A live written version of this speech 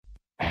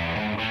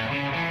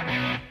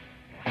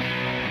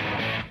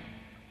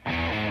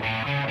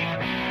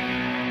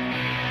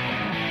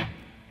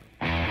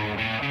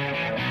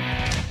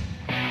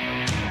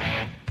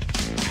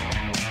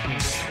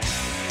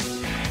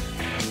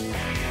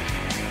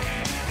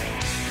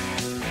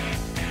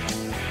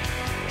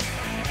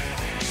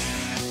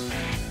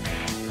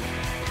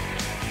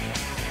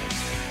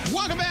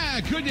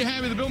Good to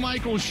have you, the Bill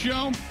Michaels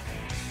Show.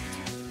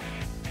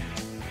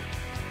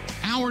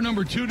 Hour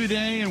number 2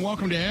 today, and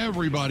welcome to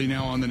everybody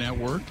now on the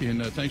network.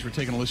 And thanks for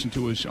taking a listen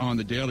to us on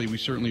the daily. We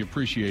certainly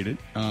appreciate it.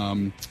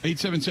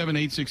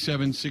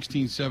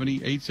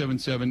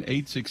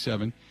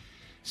 877-867-1670,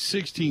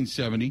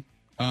 877-867-1670.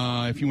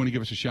 If you want to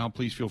give us a shout,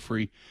 please feel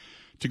free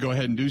to go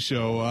ahead and do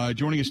so.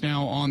 Joining us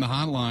now on the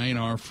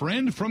hotline, our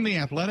friend from The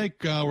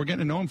Athletic. We're getting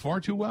to know him far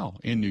too well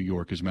in New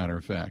York, as a matter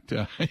of fact.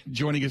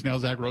 Joining us now,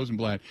 Zach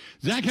Rosenblatt.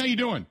 Zach, how you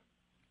doing?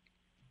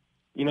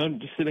 You know,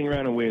 just sitting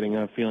around and waiting,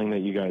 a feeling that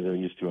you guys are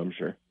used to, I'm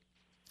sure.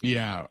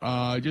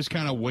 Yeah, just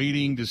kind of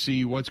waiting to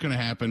see what's going to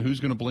happen,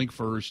 who's going to blink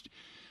first.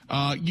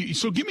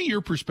 So give me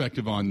your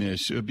perspective on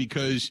this,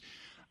 because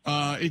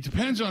it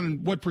depends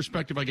on what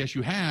perspective, I guess,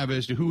 you have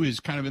as to who is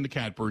kind of in the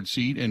catbird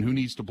seat and who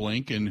needs to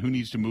blink and who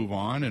needs to move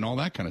on and all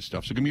that kind of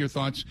stuff. So give me your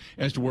thoughts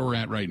as to where we're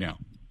at right now.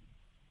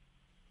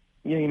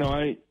 Yeah,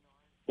 there's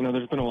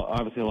been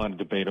obviously a lot of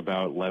debate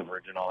about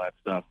leverage and all that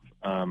stuff.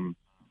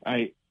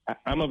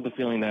 I'm of the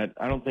feeling that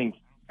I think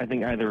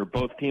either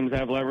both teams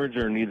have leverage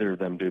or neither of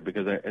them do,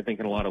 because I think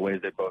in a lot of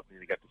ways they both need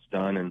to get this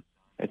done, and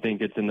I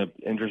think it's in the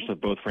interest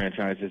of both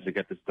franchises to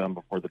get this done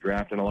before the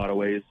draft in a lot of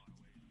ways.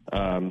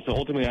 So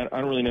ultimately, I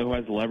don't really know who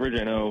has the leverage.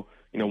 I know,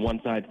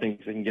 one side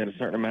thinks they can get a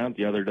certain amount,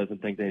 the other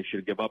doesn't think they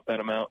should give up that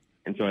amount,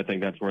 and so I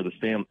think that's where the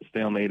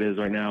stalemate is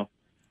right now.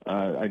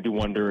 I do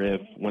wonder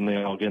if when they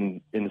all get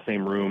in the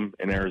same room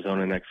in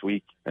Arizona next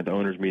week at the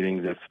owners'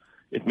 meetings,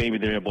 if maybe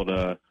they're able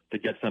to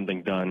get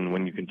something done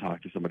when you can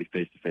talk to somebody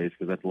face-to-face,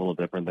 because that's a little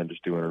different than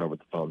just doing it over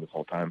the phone this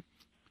whole time.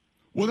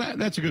 Well,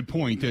 that's a good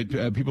point,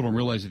 that people don't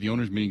realize that the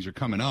owners' meetings are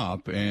coming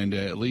up, and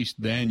at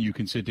least then you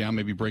can sit down,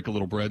 maybe break a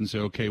little bread and say,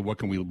 okay, what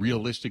can we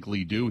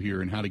realistically do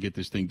here and how to get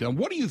this thing done?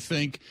 What do you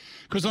think?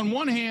 Because on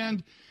one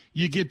hand,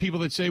 you get people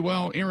that say,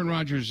 well, Aaron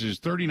Rodgers is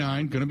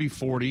 39, going to be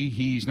 40.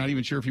 He's not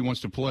even sure if he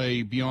wants to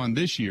play beyond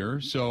this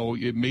year, so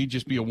it may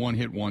just be a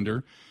one-hit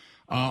wonder.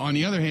 On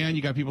the other hand,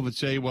 you got people that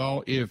say,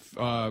 well, if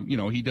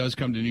he does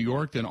come to New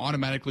York, then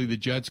automatically the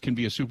Jets can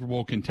be a Super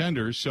Bowl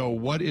contender. So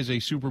what is a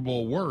Super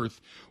Bowl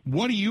worth?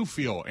 What do you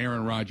feel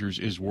Aaron Rodgers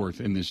is worth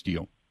in this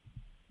deal?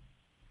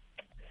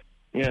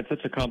 Yeah, it's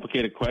such a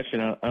complicated question.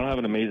 I don't have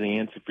an amazing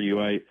answer for you.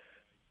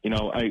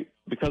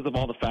 Because of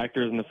all the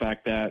factors and the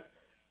fact that,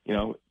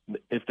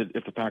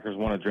 if the Packers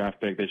want a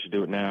draft pick, they should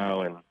do it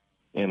now,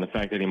 and the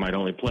fact that he might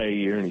only play a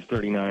year and he's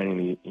 39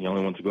 and he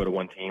only wants to go to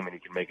one team and he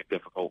can make it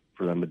difficult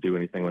for them to do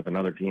anything with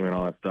another team and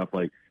all that stuff.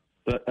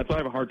 That's why I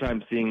have a hard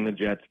time seeing the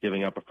Jets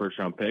giving up a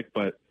first-round pick.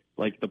 But,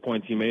 the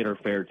points you made are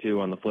fair,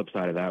 too, on the flip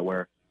side of that,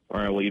 where,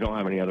 all right, well, you don't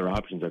have any other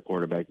options at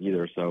quarterback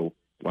either, so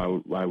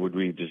why would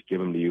we just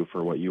give them to you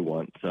for what you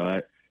want? So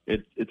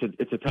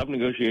it's a tough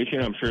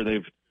negotiation. I'm sure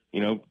they've,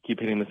 keep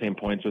hitting the same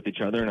points with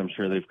each other, and I'm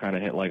sure they've kind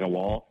of hit like a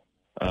wall.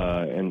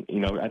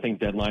 I think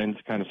deadlines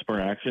kind of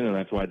spur action, and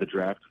that's why the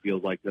draft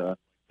feels like the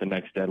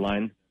next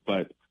deadline.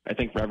 But I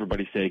think for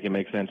everybody's sake, it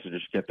makes sense to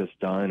just get this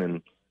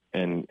done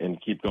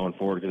and keep going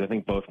forward, because I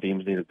think both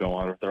teams need to go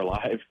on with their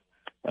lives.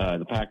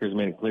 The Packers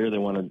made it clear they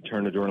want to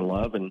turn to Jordan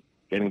Love, and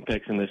getting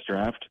picks in this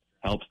draft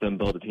helps them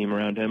build a team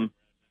around him.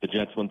 The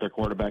Jets want their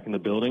quarterback in the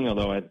building,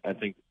 although I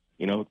think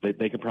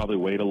they could probably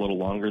wait a little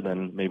longer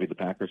than maybe the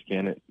Packers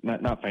can.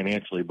 Not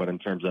financially, but in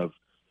terms of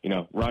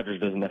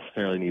Rodgers doesn't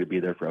necessarily need to be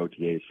there for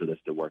OTAs for this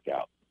to work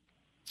out.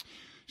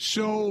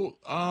 So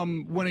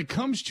when it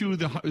comes to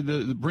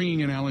the bringing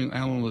in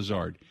Alan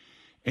Lazard,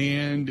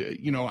 and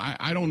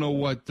I don't know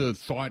what the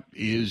thought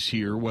is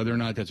here, whether or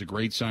not that's a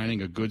great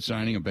signing, a good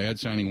signing, a bad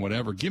signing,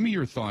 whatever. Give me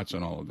your thoughts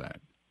on all of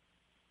that.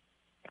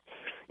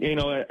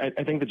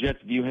 I think the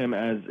Jets view him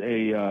as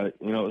a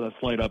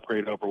slight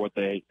upgrade over what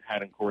they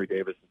had in Corey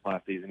Davis this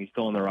last season. He's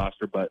still on their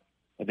roster, but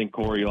I think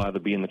Corey will either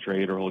be in the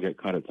trade or he'll get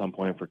cut at some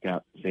point for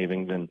cap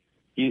savings. And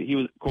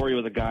Corey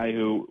was a guy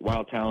who,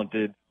 while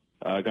talented,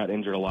 got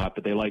injured a lot,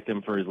 but they liked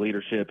him for his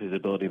leadership, his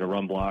ability to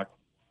run block,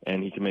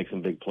 and he can make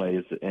some big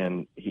plays.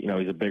 And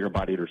he's a bigger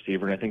bodied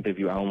receiver. And I think they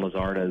view Alan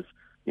Lazard as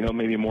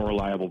maybe a more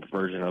reliable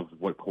version of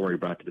what Corey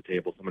brought to the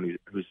table. Somebody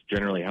who's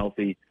generally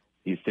healthy.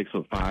 He's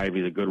 6'5".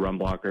 He's a good run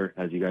blocker,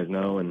 as you guys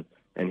know, and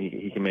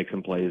he can make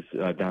some plays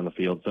down the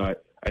field. So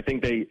I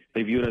think they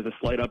view it as a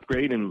slight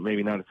upgrade and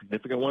maybe not a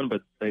significant one,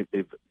 but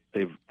they've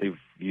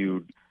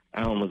viewed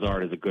Alan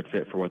Lazard as a good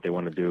fit for what they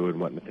want to do and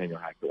what Nathaniel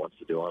Hackett wants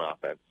to do on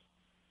offense.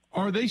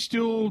 Are they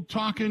still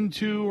talking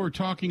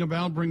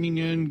about bringing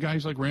in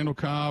guys like Randall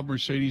Cobb,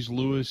 Mercedes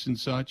Lewis, and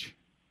such?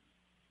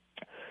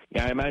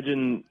 Yeah, I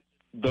imagine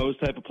those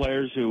type of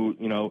players who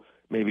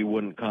maybe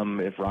wouldn't come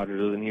if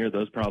Rodgers isn't here.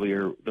 They're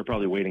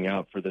probably waiting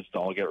out for this to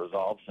all get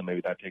resolved. So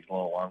maybe that takes a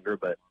little longer,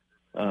 but.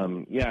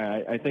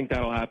 I think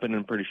that'll happen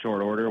in pretty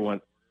short order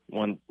once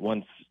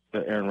the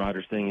Aaron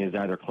Rodgers thing is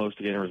either close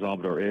to getting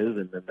resolved or is,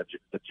 and then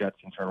the Jets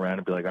can turn around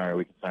and be like, all right,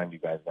 we can sign you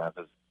guys now.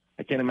 Because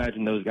I can't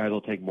imagine those guys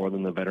will take more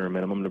than the veteran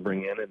minimum to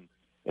bring in,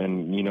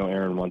 and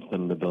Aaron wants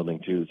them in the building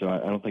too. So I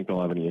don't think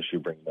they'll have any issue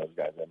bringing those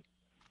guys in.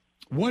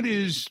 What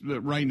is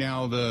right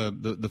now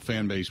the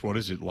fan base? What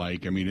is it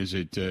like? I mean, is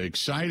it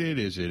excited?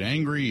 Is it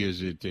angry?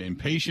 Is it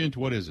impatient?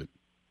 What is it?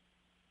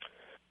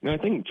 I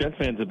think Jets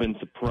fans have been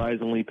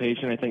surprisingly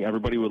patient. I think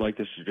everybody would like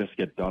this to just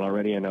get done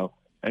already. I know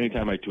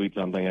anytime I tweet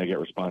something, I get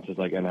responses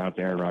like, "Announce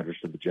Aaron Rodgers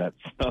to the Jets."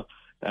 So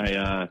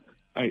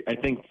I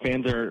think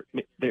fans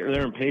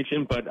they're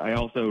impatient, but I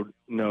also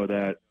know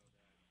that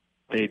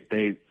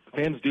they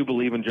fans do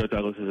believe in Joe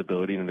Douglas's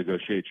ability to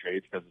negotiate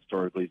trades because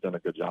historically he's done a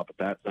good job at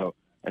that. So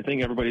I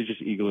think everybody's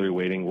just eagerly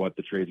waiting what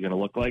the trade's going to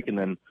look like and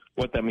then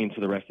what that means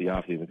for the rest of the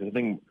offseason. Because I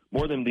think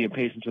more than the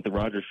impatience with the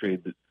Rodgers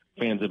trade, the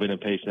fans have been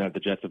impatient that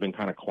the Jets have been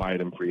kind of quiet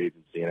in free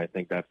agency, and I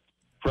think that's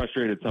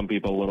frustrated some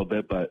people a little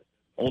bit. But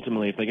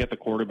ultimately, if they get the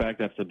quarterback,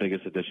 that's the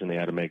biggest addition they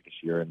had to make this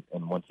year.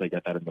 And once they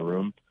get that in the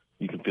room,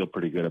 you can feel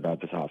pretty good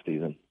about this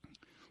offseason.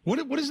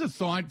 What is the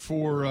thought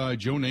for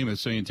Joe Namath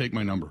saying, "Take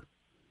my number"?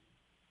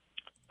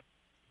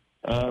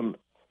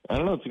 I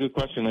don't know. It's a good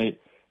question.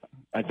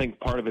 I think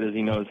part of it is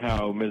he knows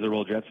how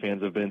miserable Jets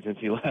fans have been since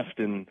he left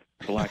and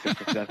the lack of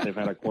success they've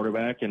had at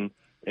quarterback. And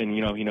he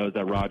knows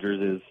that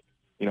Rodgers is,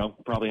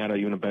 probably had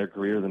even a better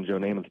career than Joe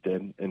Namath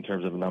did in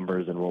terms of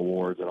numbers and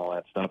rewards and all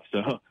that stuff.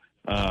 So,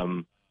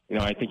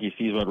 I think he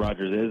sees what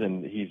Rodgers is,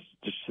 and he's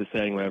just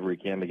saying whatever he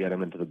can to get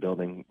him into the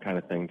building kind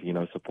of thing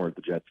to, support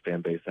the Jets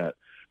fan base that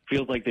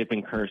feels like they've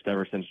been cursed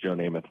ever since Joe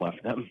Namath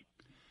left them.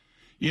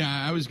 Yeah,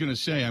 I was going to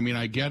say,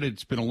 I get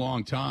it's been a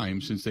long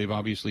time since they've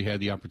obviously had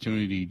the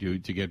opportunity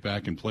to get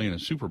back and play in a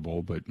Super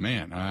Bowl, but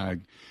man,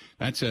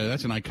 that's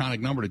an iconic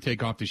number to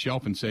take off the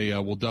shelf and say,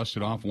 we'll dust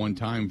it off one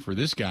time for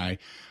this guy.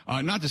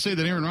 Not to say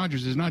that Aaron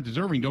Rodgers is not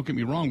deserving, don't get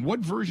me wrong. What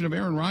version of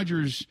Aaron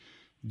Rodgers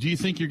do you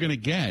think you're going to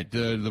get?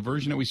 The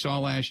version that we saw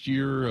last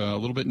year, a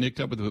little bit nicked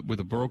up with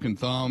a broken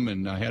thumb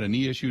and had a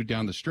knee issue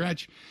down the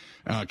stretch,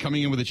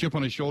 coming in with a chip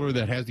on his shoulder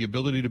that has the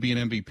ability to be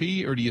an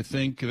MVP, or do you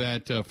think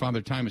that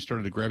Father Time has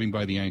started to grab him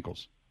by the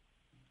ankles?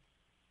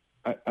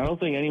 I don't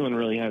think anyone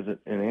really has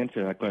an answer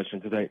to that question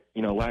because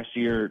last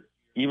year,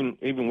 even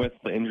with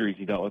the injuries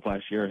he dealt with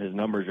last year, his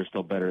numbers are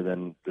still better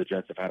than the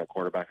Jets have had a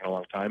quarterback in a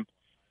long time.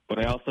 But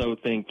I also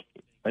think,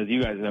 as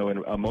you guys know,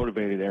 a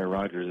motivated Aaron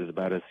Rodgers is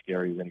about as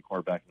scary as any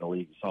quarterback in the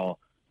league. You saw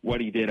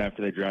what he did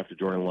after they drafted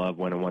Jordan Love,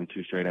 went and won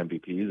 2 straight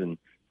MVPs, and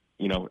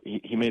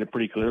he made it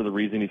pretty clear the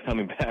reason he's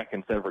coming back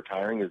instead of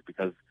retiring is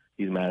because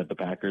he's mad at the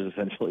Packers,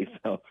 essentially.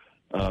 So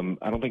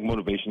I don't think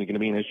motivation is going to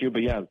be an issue.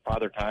 But, yeah,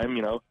 Father Time,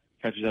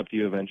 catches up to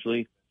you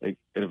eventually. It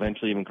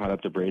eventually even caught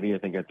up to Brady. I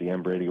think at the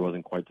end Brady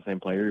wasn't quite the same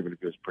player, even if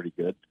he was pretty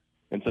good.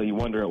 And so you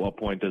wonder at what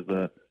point does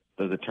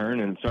it turn?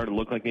 And it started to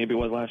look like maybe it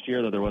was last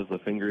year, that there was the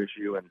finger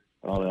issue and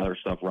all the other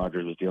stuff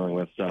Rodgers was dealing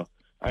with. So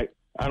I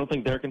don't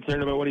think they're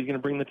concerned about what he's going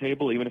to bring to the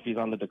table. Even if he's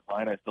on the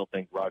decline, I still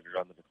think Rodgers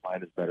on the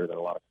decline is better than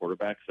a lot of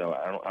quarterbacks. So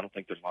I don't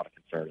think there's a lot of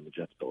concern in the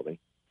Jets building.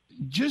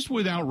 Just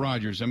without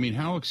Rodgers,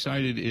 how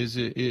excited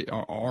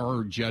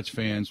are Jets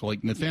fans?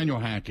 Like Nathaniel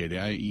Hackett,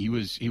 he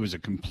was a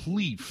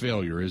complete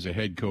failure as a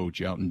head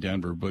coach out in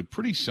Denver, but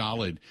pretty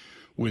solid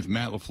with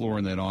Matt LaFleur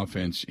in that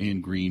offense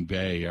in Green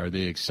Bay. Are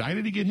they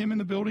excited to get him in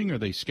the building? Are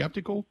they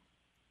skeptical?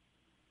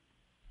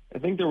 I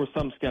think there was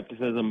some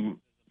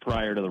skepticism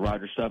prior to the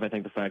Rodgers stuff. I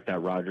think the fact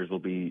that Rodgers will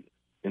be,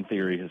 in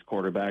theory, his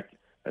quarterback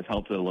has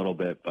helped it a little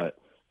bit. But,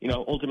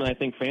 ultimately, I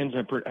think fans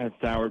have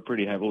soured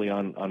pretty heavily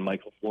on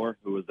Mike LaFleur,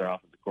 who was their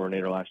offensive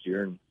coordinator last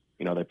year, and,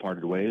 they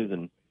parted ways.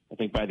 And I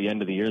think by the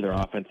end of the year, their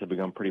offense had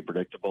become pretty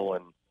predictable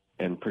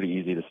and pretty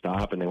easy to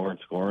stop, and they weren't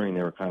scoring.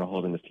 They were kind of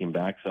holding this team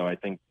back. So I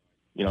think,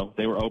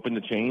 they were open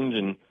to change,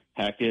 and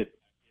Hackett,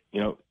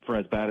 for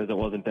as bad as it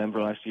was in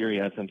Denver last year, he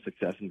had some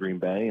success in Green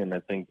Bay, and I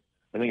think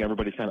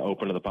everybody's kind of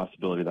open to the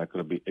possibility that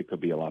it could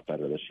be a lot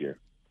better this year.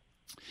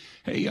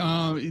 Hey,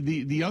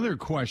 the other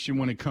question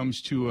when it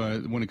comes to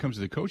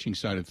the coaching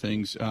side of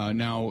things,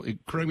 now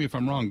correct me if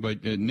I'm wrong,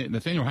 but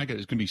Nathaniel Hackett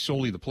is going to be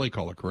solely the play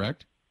caller,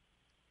 correct?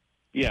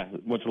 Yeah,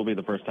 which will be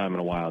the first time in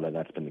a while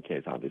that's been the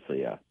case.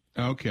 Obviously, yeah.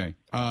 Okay.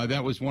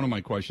 That was one of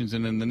my questions.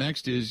 And then the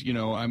next is,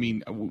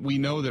 we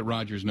know that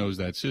Rodgers knows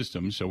that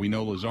system, so we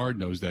know Lazard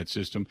knows that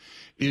system.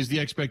 Is the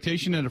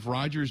expectation that if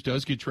Rodgers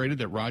does get traded,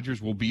 that Rodgers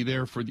will be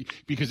there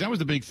because that was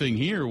the big thing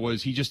here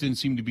was he just didn't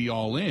seem to be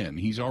all in.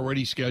 He's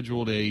already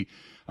scheduled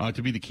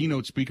to be the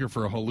keynote speaker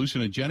for a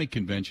hallucinogenic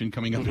convention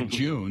coming up in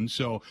June.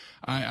 So,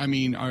 are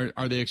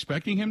they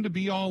expecting him to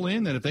be all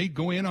in, that if they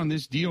go in on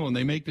this deal and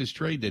they make this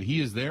trade, that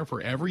he is there for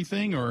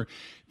everything? Or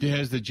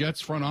has the Jets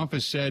front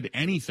office said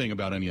anything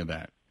about any of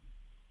that?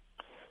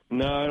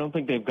 No, I don't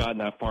think they've gotten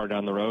that far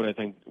down the road. I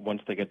think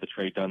once they get the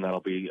trade done,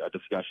 that'll be a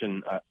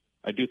discussion.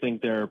 I do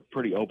think they're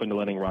pretty open to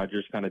letting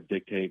Rodgers kind of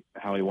dictate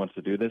how he wants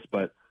to do this,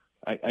 but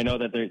I know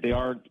that they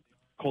are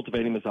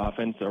cultivating this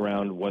offense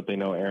around what they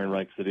know Aaron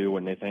likes to do,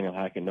 what Nathaniel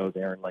Hackett knows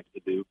Aaron likes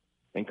to do,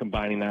 and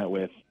combining that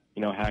with,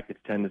 Hackett's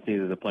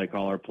tendencies as a play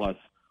caller plus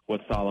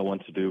what Saleh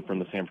wants to do from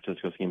the San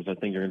Francisco scheme. So I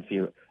think you're going to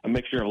see a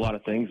mixture of a lot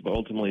of things, but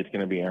ultimately it's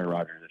going to be Aaron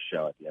Rodgers'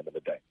 show at the end of the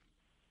day.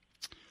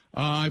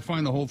 I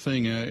find the whole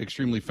thing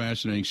extremely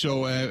fascinating.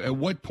 So at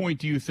what point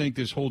do you think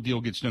this whole deal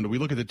gets done? Do we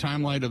look at the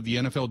timeline of the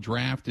NFL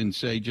draft and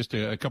say just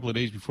a couple of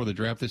days before the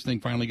draft this thing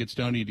finally gets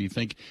done, or do you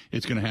think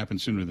it's going to happen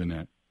sooner than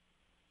that?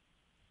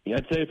 Yeah,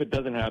 I'd say if it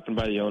doesn't happen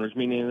by the owners'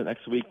 meeting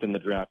next week, then the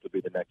draft would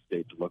be the next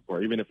date to look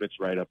for. Even if it's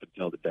right up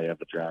until the day of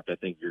the draft, I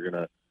think you're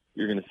gonna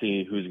you're going to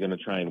see who's going to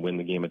try and win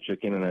the game of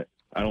chicken, and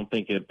I don't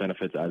think it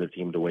benefits either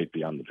team to wait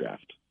beyond the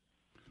draft.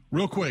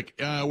 Real quick,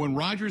 when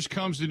Rodgers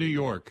comes to New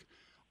York,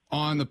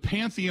 on the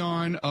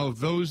pantheon of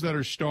those that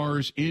are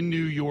stars in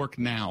New York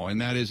now, and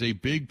that is a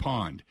big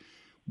pond,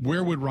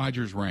 where would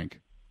Rodgers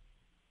rank?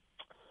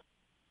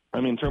 I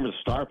mean, in terms of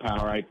star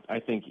power, I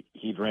think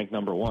he'd rank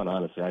number one,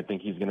 honestly. I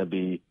think he's going to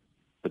be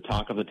the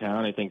talk of the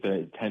town. I think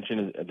the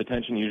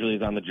tension usually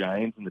is on the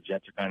Giants, and the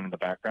Jets are kind of in the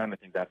background. I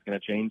think that's going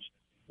to change.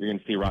 You're going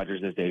to see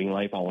Rodgers' dating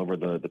life all over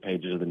the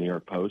pages of the New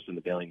York Post and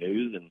the Daily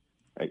News, and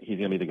he's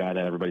going to be the guy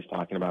that everybody's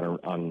talking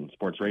about on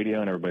sports radio,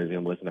 and everybody's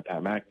going to listen to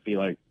Pat McAfee.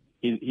 Like,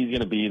 he's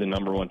going to be the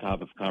number one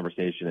topic of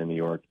conversation in New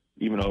York,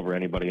 even over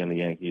anybody in the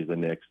Yankees, the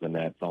Knicks, the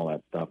Nets, all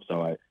that stuff.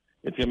 So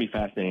it's going to be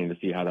fascinating to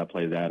see how that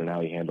plays out and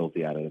how he handles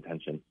the added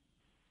attention.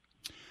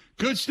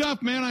 Good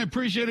stuff, man. I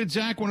appreciate it,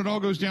 Zach. When it all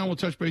goes down, we'll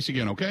touch base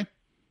again, okay?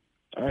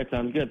 All right,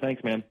 sounds good.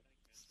 Thanks, man.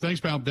 Thanks,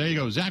 pal. There you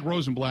go. Zach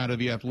Rosenblatt of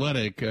The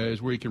Athletic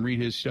is where you can read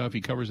his stuff.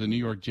 He covers the New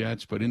York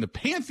Jets, but in the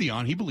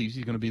pantheon, he believes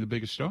he's going to be the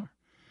biggest star.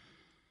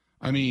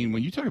 I mean,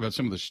 when you talk about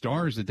some of the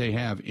stars that they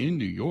have in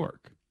New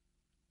York,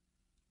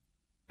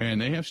 and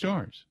they have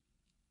stars,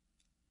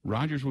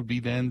 Rodgers would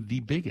be then the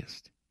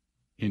biggest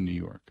in New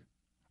York.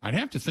 I'd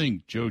have to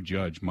think Joe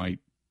Judge might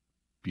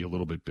be a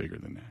little bit bigger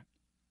than that.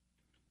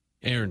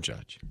 Aaron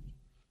Judge.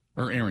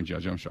 Or Aaron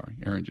Judge, I'm sorry.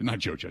 Not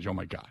Joe Judge, oh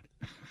my God.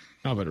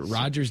 No, but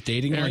Rodgers'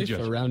 dating Aaron life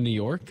Judge. Around New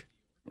York?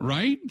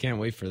 Right? Can't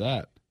wait for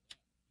that.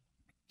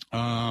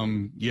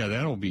 Yeah,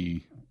 there'll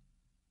be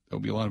a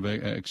lot of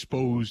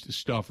exposed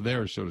stuff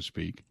there, so to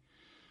speak.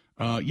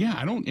 Yeah,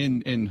 I don't,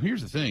 and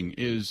here's the thing,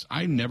 is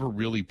I never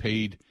really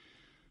paid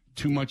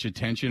too much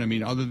attention. I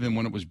mean, other than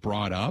when it was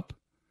brought up,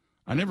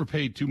 I never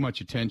paid too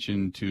much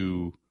attention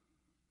to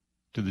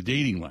the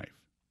dating life,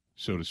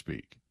 so to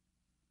speak.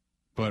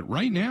 But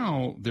right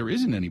now, there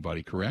isn't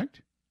anybody,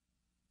 correct?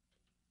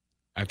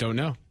 I don't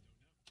know.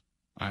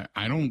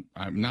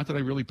 Not that I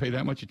really pay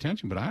that much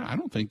attention, but I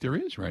don't think there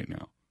is right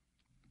now.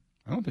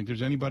 I don't think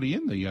there's anybody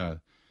in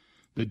the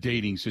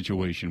dating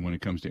situation when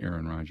it comes to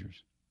Aaron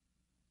Rodgers.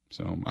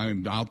 So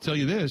I'll tell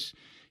you this,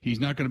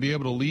 he's not going to be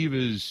able to leave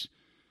his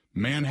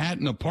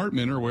Manhattan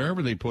apartment or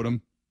wherever they put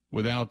him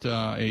without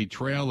a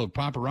trail of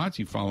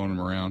paparazzi following him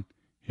around.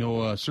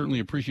 He'll certainly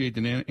appreciate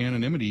the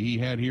anonymity he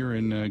had here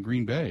in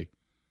Green Bay.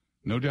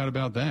 No doubt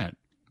about that.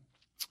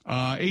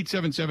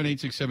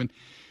 877-867-1670,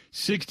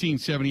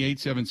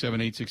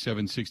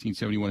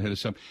 877-867-1671. Hit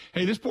us up.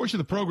 Hey, this portion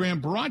of the program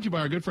brought to you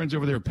by our good friends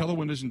over there at Pella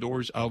Windows and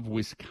Doors of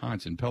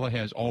Wisconsin. Pella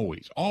has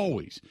always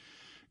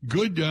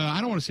good, I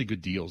don't want to say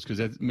good deals because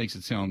that makes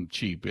it sound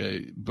cheap,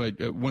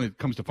 but when it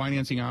comes to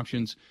financing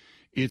options,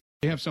 they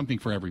have something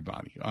for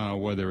everybody,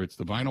 whether it's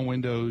the vinyl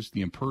windows,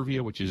 the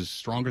Impervia, which is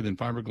stronger than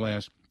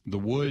fiberglass, the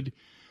wood.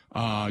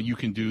 You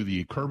can do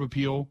the curb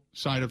appeal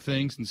side of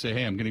things and say,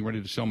 hey, I'm getting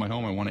ready to sell my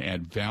home. I want to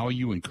add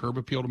value and curb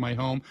appeal to my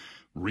home.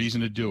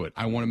 Reason to do it.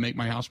 I want to make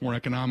my house more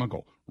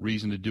economical.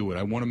 Reason to do it.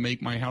 I want to make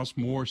my house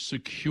more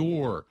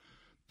secure.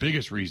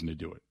 Biggest reason to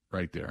do it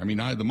right there. I mean,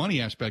 the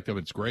money aspect of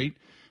it's great,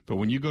 but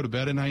when you go to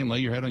bed at night and lay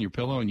your head on your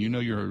pillow and you know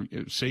you're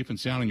safe and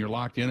sound and you're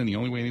locked in and the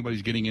only way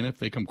anybody's getting in if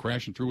they come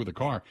crashing through with a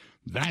car,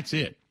 that's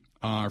it.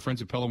 Our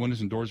friends at Pella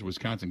Windows and Doors of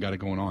Wisconsin got it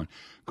going on.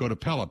 Go to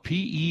Pella,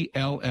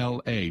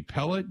 P-E-L-L-A,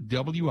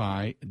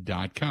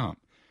 PellaWI.com.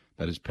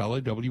 That is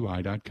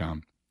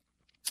PellaWI.com.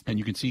 And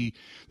you can see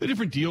the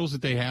different deals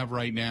that they have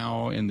right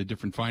now and the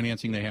different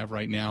financing they have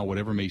right now,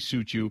 whatever may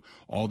suit you.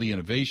 All the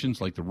innovations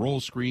like the roll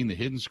screen, the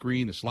hidden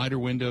screen, the slider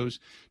windows,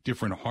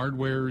 different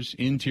hardwares,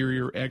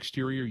 interior,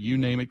 exterior, you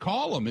name it.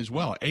 Call them as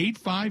well,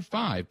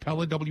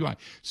 855-PELLA-WI.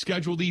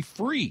 Schedule the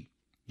free,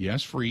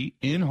 yes, free,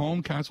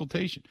 in-home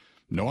consultation.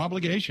 No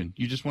obligation.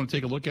 You just want to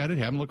take a look at it,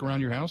 have them look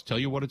around your house, tell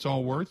you what it's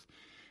all worth,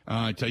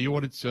 tell you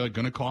what it's going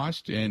to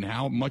cost and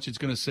how much it's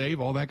going to save,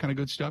 all that kind of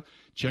good stuff.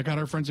 Check out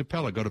our friends at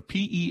Pella. Go to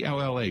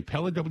P-E-L-L-A,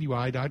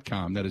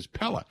 PellaWI.com. That is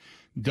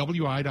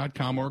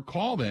PellaWI.com, or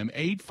call them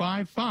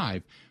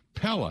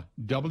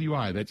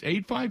 855-PELLA-WI. That's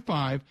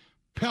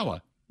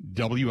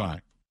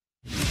 855-PELLA-WI.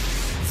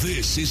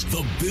 This is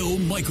the Bill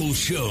Michaels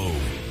Show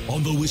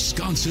on the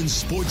Wisconsin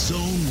Sports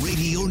Zone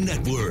Radio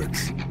Network.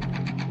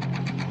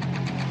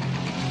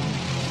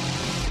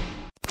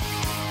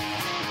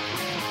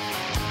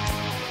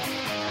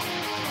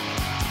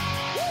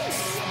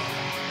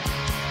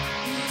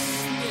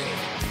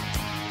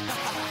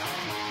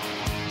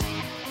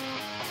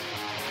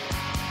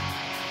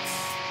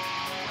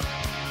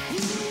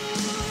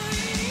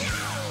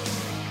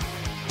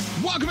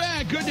 Welcome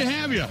back. Good to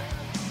have you.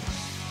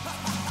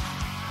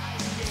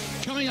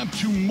 Coming up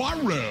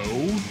tomorrow,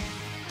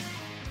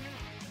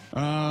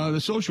 the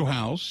Social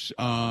House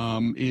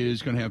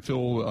is going to have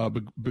Phil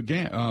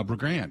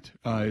Brigant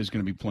is going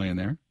to be playing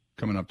there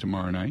coming up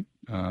tomorrow night.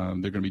 They're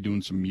going to be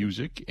doing some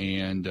music,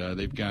 and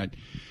they've got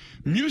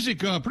music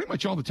pretty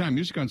much all the time,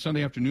 music on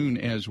Sunday afternoon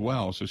as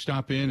well. So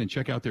stop in and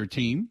check out their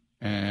team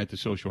at the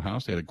Social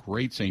House. They had a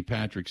great St.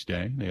 Patrick's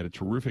Day. They had a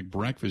terrific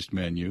breakfast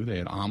menu. They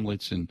had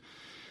omelets and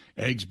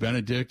Eggs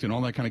Benedict and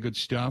all that kind of good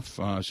stuff.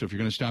 So if you're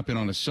going to stop in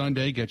on a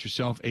Sunday, get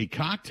yourself a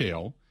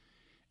cocktail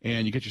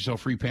And you get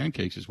yourself free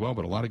pancakes as well,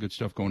 but a lot of good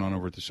stuff going on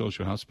over at the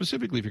Social House,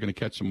 specifically if you're going to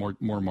catch some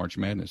more March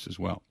Madness as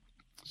well.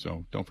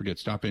 So don't forget,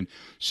 stop in.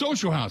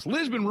 Social House,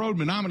 Lisbon Road,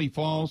 Menominee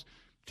Falls.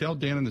 Tell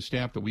Dan and the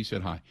staff that we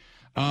said hi.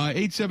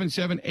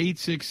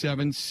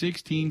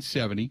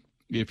 877-867-1670.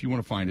 If you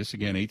want to find us,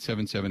 again,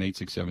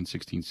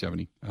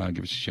 877-867-1670.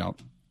 Give us a shout.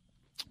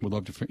 We'd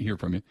love to hear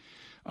from you.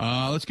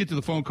 Let's get to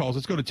the phone calls.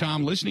 Let's go to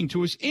Tom listening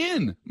to us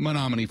in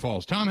Menominee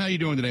Falls. Tom, how you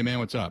doing today, man?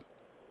 What's up?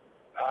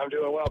 I'm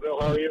doing well,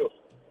 Bill. How are you?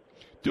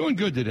 Doing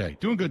good today.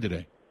 Two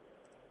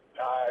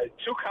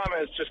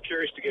comments, just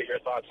curious to get your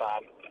thoughts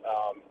on.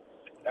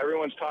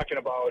 Everyone's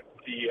talking about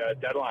the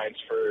deadlines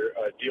for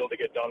a deal to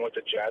get done with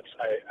the Jets.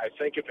 I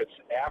think if it's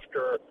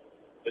after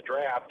the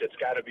draft, it's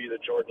got to be the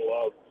Jordan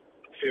Love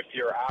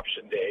fifth-year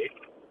option day,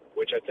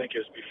 which I think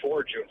is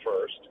before June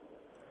 1st.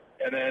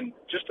 And then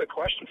just a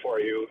question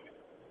for you,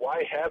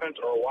 why haven't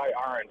or why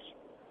aren't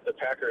the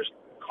Packers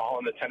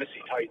calling the Tennessee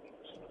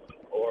Titans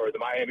or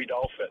the Miami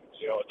Dolphins?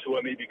 You know,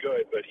 Tua may be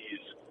good, but he's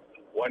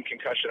one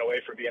concussion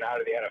away from being out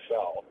of the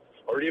NFL.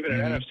 Or even an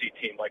NFC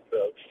team like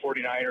the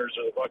 49ers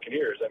or the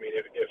Buccaneers. I mean,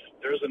 if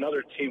there's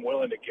another team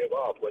willing to give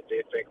up what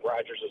they think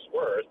Rodgers is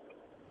worth,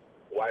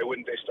 why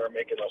wouldn't they start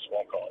making those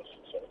phone calls?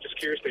 So just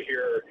curious to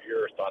hear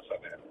your thoughts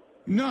on that.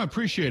 No, I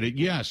appreciate it.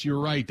 Yes,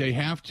 you're right. They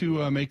have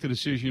to make the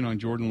decision on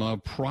Jordan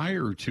Love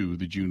prior to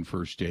the June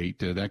 1st date.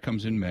 That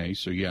comes in May.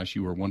 So, yes,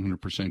 you are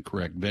 100%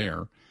 correct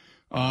there.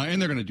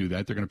 And they're going to do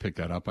that. They're going to pick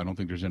that up. I don't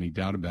think there's any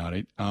doubt about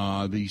it.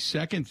 The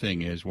second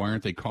thing is, why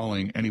aren't they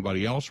calling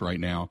anybody else right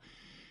now?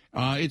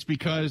 It's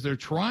because they're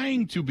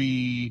trying to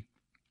be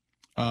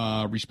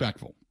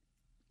respectful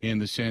in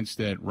the sense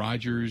that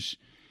Rodgers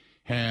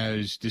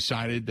has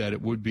decided that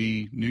it would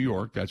be New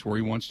York. That's where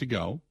he wants to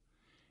go.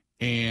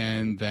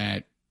 And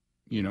that,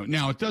 you know,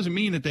 now it doesn't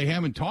mean that they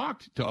haven't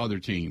talked to other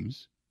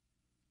teams.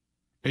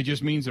 It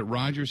just means that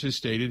Rodgers has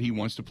stated he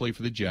wants to play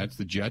for the Jets.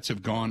 The Jets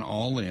have gone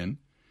all in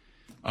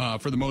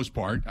for the most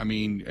part. I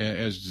mean,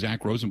 as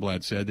Zach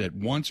Rosenblatt said, that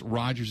once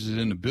Rodgers is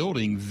in the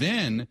building,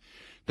 then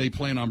they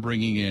plan on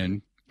bringing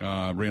in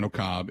Randall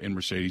Cobb and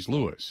Mercedes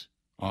Lewis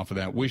off of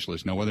that wish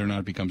list. Now, whether or not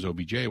it becomes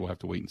OBJ, we'll have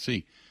to wait and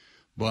see.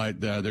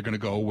 But they're going to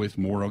go with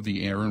more of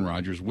the Aaron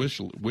Rodgers wish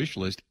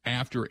list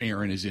after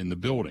Aaron is in the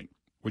building,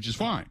 which is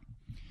fine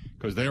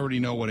because they already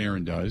know what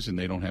Aaron does and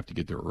they don't have to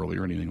get there early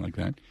or anything like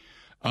that.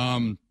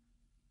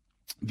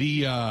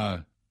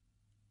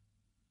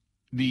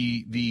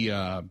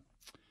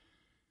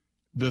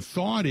 The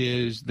thought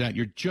is that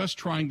you're just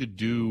trying to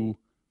do.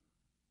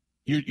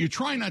 You're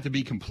trying not to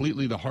be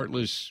completely the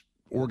heartless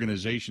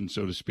organization,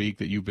 so to speak,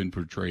 that you've been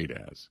portrayed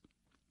as.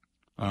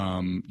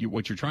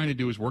 What you're trying to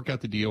do is work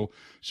out the deal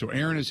so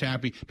Aaron is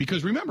happy.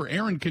 Because remember,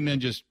 Aaron can then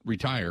just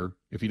retire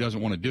if he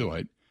doesn't want to do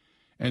it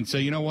and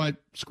say, you know what,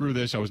 screw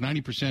this. I was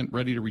 90%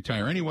 ready to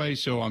retire anyway,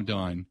 so I'm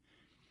done.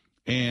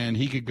 And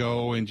he could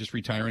go and just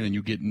retire, and then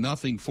you get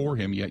nothing for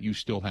him, yet you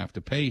still have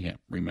to pay him,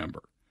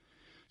 remember.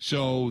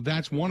 So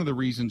that's one of the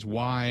reasons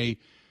why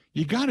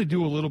you got to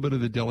do a little bit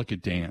of the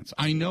delicate dance.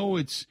 I know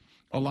it's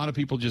a lot of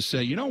people just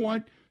say, you know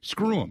what,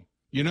 screw him.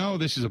 You know,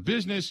 this is a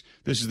business.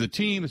 This is the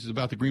team. This is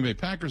about the Green Bay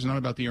Packers, not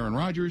about the Aaron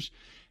Rodgers.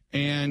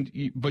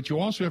 But you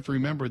also have to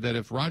remember that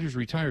if Rodgers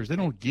retires, they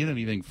don't get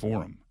anything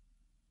for him.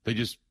 They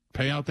just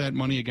pay out that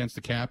money against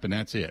the cap, and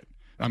that's it.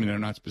 I mean, they're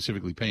not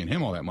specifically paying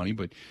him all that money,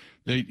 but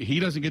he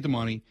doesn't get the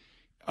money.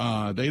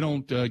 They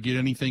don't get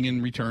anything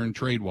in return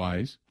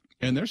trade-wise.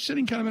 And they're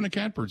sitting kind of in a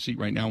catbird seat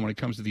right now when it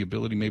comes to the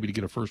ability maybe to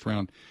get a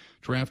first-round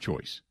draft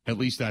choice. At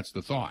least that's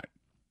the thought.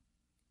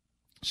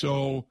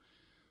 So,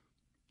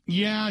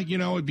 yeah, you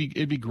know, it'd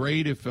be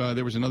great if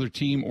there was another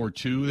team or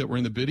two that were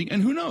in the bidding.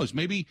 And who knows,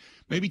 maybe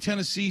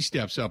Tennessee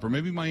steps up or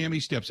maybe Miami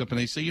steps up and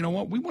they say, you know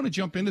what, we want to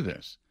jump into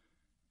this.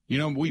 You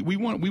know, we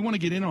want to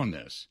get in on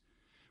this.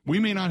 We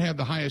may not have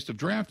the highest of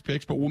draft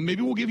picks, but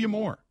maybe we'll give you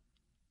more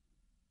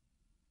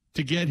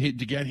to get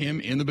him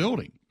in the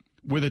building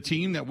with a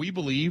team that we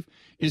believe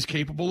is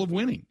capable of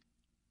winning.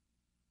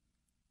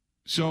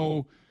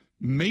 So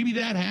maybe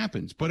that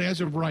happens. But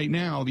as of right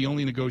now, the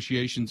only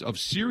negotiations of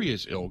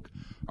serious ilk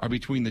are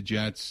between the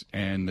Jets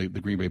and the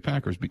Green Bay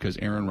Packers because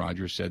Aaron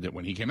Rodgers said that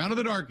when he came out of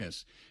the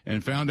darkness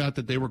and found out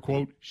that they were,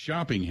 quote,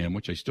 shopping him,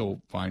 which I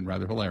still find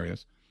rather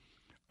hilarious,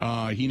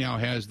 he now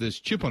has this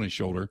chip on his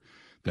shoulder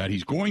that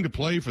he's going to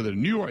play for the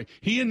New York.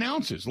 He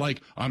announces,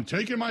 like, I'm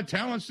taking my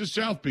talents to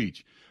South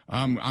Beach.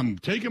 I'm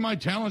taking my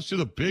talents to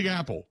the Big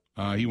Apple.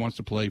 He wants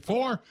to play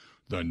for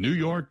the New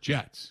York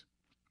Jets.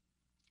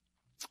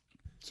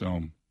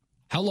 So,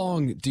 how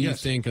long do you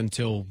think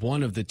until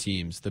one of the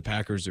teams, the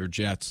Packers or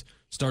Jets,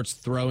 starts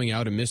throwing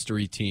out a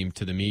mystery team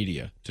to the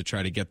media to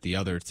try to get the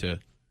other to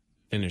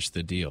finish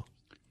the deal?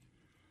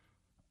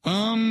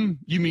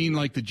 You mean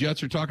like the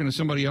Jets are talking to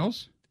somebody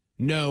else?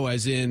 No,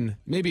 as in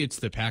maybe it's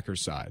the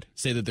Packers side.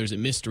 Say that there's a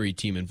mystery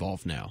team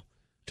involved now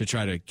to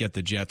try to get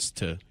the Jets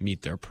to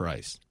meet their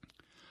price.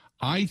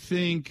 I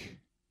think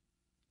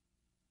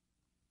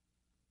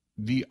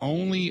the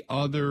only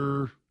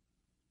other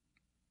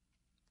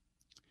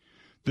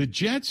The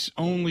Jets'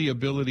 only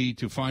ability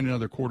to find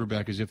another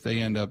quarterback is if they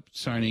end up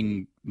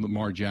signing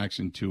Lamar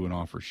Jackson to an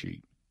offer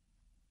sheet,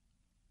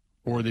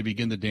 or they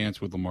begin to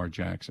dance with Lamar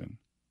Jackson.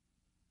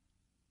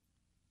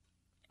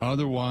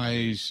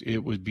 Otherwise,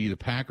 it would be the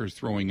Packers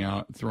throwing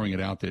it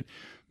out that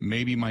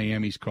maybe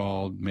Miami's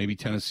called, maybe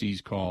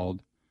Tennessee's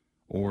called,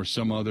 or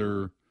some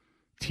other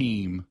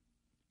team.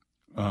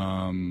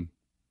 I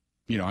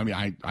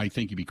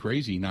think you'd be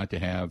crazy not to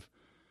have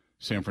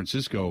San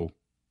Francisco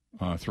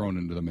thrown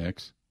into the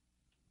mix,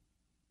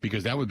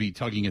 because that would be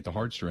tugging at the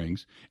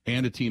heartstrings,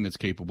 and a team that's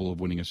capable of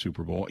winning a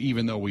Super Bowl,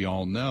 even though we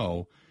all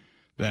know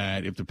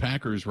that if the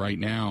Packers right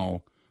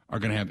now are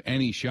going to have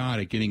any shot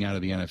at getting out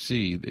of the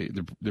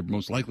NFC, they're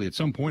most likely at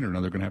some point or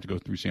another going to have to go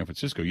through San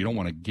Francisco. You don't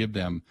want to give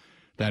them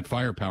that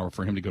firepower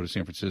for him to go to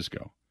San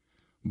Francisco.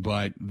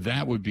 But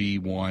that would be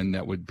one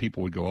that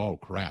people would go, oh,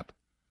 crap.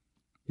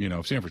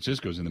 If San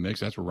Francisco's in the mix,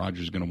 that's where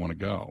Rodgers is going to want to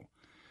go.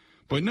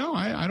 But no,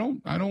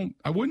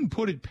 I wouldn't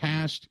put it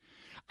past.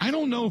 I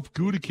don't know if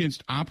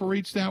Gutekunst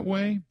operates that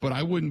way, but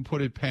I wouldn't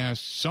put it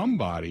past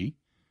somebody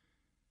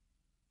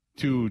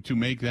to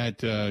make that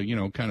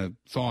kind of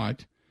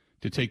thought,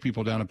 to take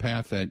people down a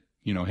path that,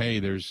 hey,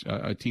 there's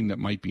a team that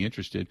might be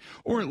interested,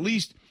 or at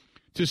least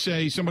to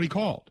say somebody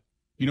called.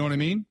 You know what I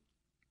mean?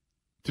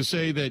 To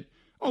say that,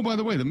 oh, by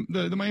the way,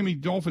 the Miami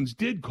Dolphins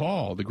did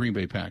call the Green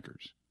Bay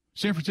Packers.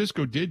 San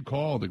Francisco did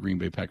call the Green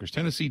Bay Packers.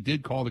 Tennessee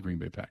did call the Green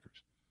Bay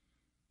Packers.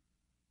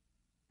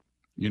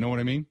 You know what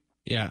I mean?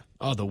 Yeah.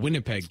 Oh, the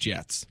Winnipeg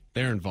Jets.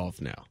 They're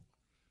involved now.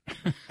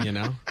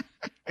 Yeah.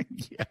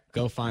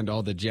 Go find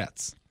all the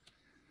Jets.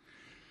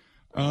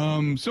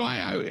 So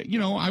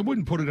I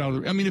wouldn't put it out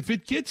of the, if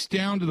it gets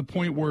down to the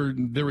point where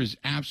there is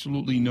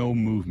absolutely no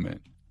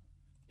movement,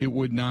 it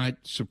would not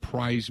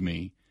surprise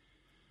me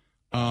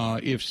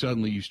if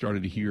suddenly you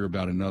started to hear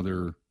about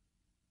another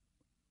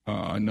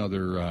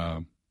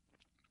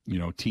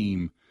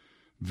team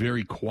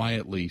very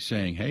quietly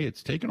saying, hey,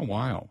 it's taken a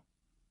while.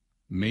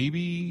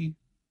 Maybe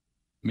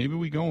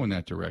we go in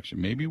that direction.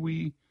 Maybe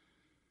we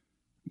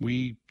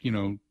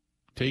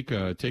take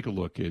a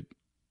look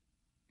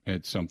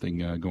at something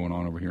going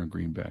on over here in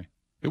Green Bay.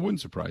 It wouldn't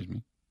surprise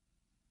me.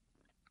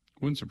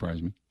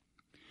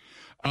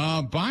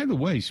 By the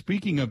way,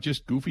 speaking of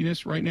just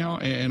goofiness right now,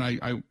 and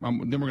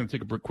then we're going to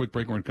take a quick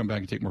break. We're going to come back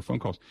and take more phone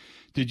calls.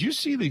 Did you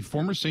see the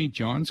former St.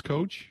 John's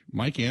coach,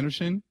 Mike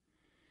Anderson,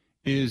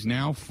 is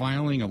now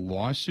filing a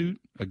lawsuit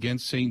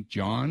against St.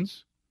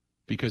 John's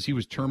because he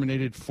was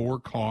terminated for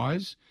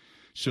cause,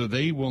 so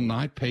they will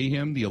not pay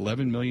him the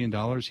 $11 million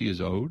he is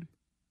owed?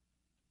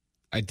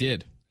 I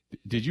did.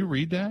 Did you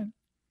read that?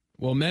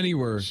 Well, many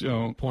were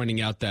pointing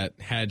out that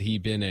had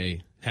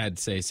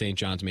say St.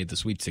 John's made the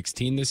Sweet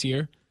 16 this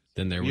year,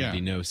 then there would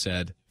be no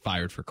said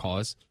fired for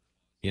cause.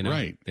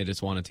 Right. They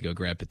just wanted to go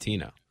grab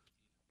Pitino.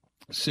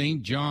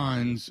 St.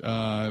 John's,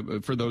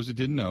 for those that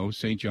didn't know,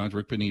 St. John's,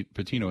 Rick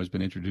Pitino has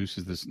been introduced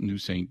as this new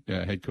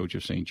head coach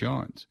of St.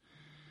 John's.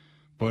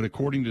 But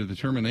according to the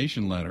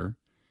termination letter,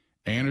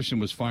 Anderson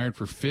was fired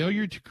for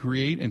failure to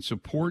create and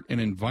support an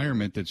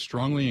environment that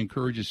strongly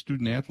encourages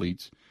student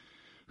athletes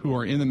who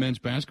are in the men's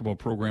basketball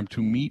program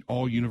to meet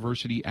all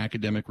university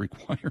academic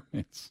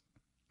requirements.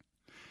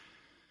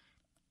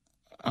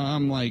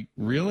 I'm like,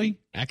 really?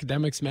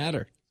 Academics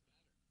matter.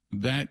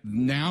 That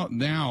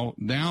now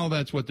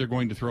that's what they're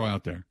going to throw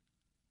out there.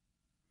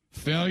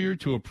 Failure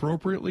to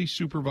appropriately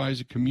supervise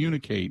and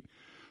communicate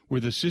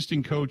with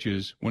assistant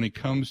coaches when it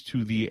comes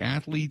to the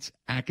athlete's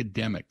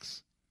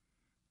academics.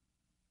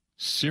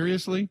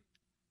 Seriously?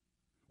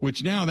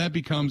 Which now that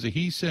becomes a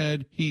he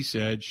said,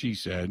 she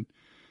said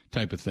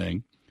type of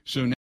thing.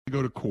 So now you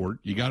go to court.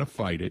 You got to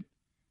fight it.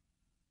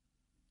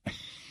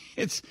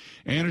 It's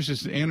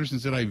Anderson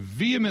said, I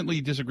vehemently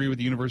disagree with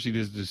the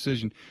university's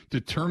decision to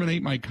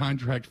terminate my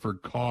contract for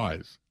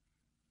cause.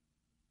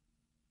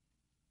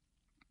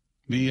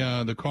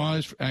 The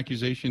cause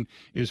accusation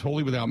is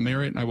wholly without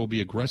merit, and I will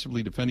be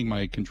aggressively defending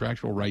my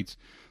contractual rights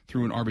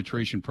through an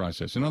arbitration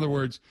process. In other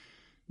words,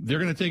 they're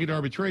going to take it to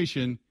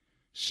arbitration,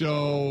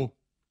 so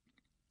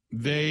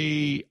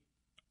St.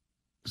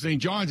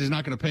 John's is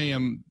not going to pay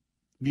him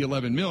the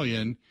 $11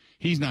 million.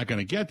 He's not going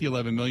to get the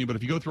 $11 million, but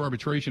if you go through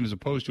arbitration as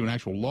opposed to an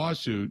actual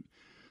lawsuit,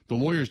 the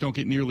lawyers don't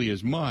get nearly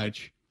as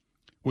much,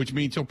 which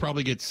means he'll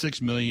probably get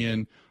 $6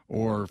 million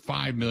or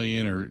 $5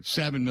 million or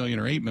 $7 million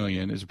or $8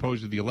 million as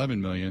opposed to the $11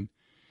 million.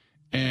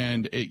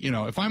 And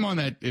if I'm on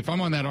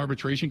that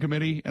arbitration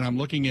committee and I'm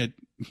looking at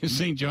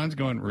St. John's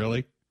going,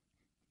 really?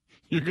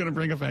 You're going to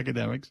bring up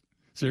academics?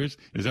 Serious?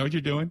 Is that what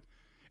you're doing?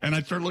 And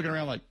I start looking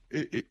around like,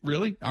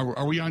 really?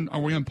 Are we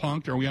on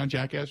Punk'd? Are we on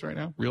Jackass right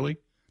now? Really?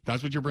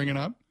 That's what you're bringing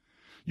up?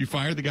 You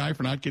fired the guy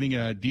for not getting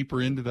deeper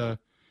into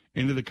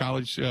the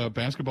college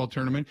basketball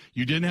tournament.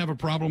 You didn't have a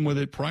problem with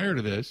it prior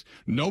to this.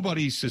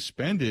 Nobody's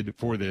suspended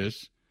for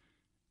this.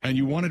 And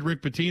you wanted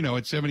Rick Pitino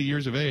at 70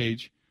 years of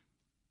age.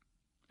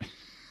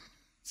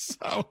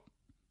 So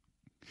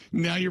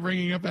now you're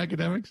bringing up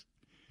academics?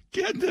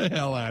 Get the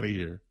hell out of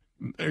here.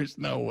 There's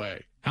no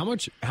way. How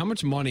much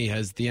money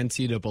has the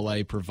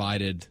NCAA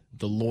provided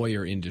the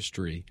lawyer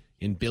industry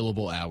in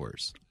billable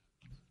hours?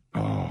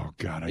 Oh,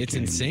 God. It's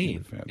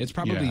insane. It's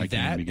probably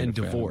that and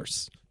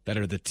divorce that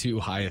are the two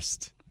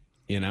highest,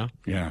 Yeah.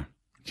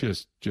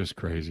 Just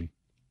crazy.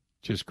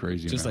 Just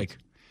crazy. Just like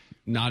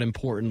not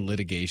important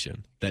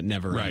litigation that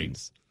never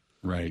ends.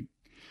 Right.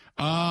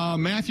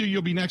 Matthew,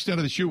 you'll be next out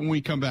of the chute when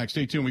we come back.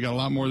 Stay tuned. We got a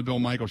lot more of the Bill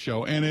Michaels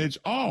Show, and it's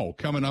all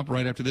coming up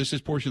right after this.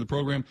 This portion of the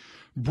program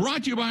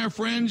brought to you by our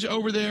friends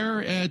over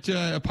there at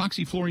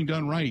Epoxy Flooring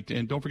Done Right.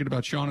 And don't forget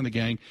about Sean and the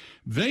gang.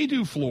 They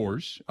do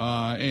floors,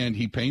 and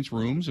he paints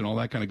rooms and all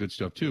that kind of good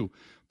stuff, too.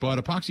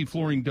 But Epoxy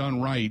Flooring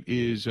Done Right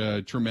is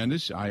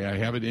tremendous. I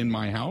have it in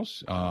my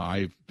house.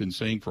 I've been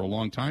saying for a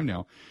long time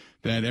now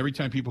that every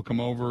time people come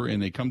over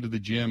and they come to the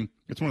gym,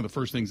 it's one of the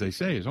first things they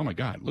say is, oh, my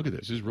God, look at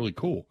this. This is really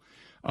cool.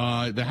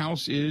 The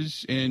house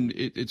is, and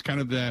it's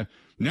kind of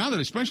now that,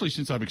 especially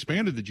since I've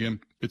expanded the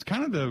gym, it's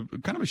kind of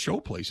a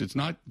show place. It's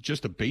not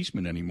just a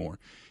basement anymore.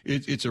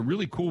 It's a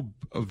really cool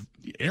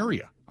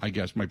area, I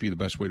guess might be the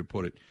best way to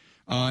put it.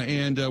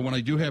 And when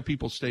I do have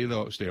people stay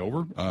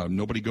over,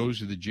 nobody goes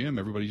to the gym.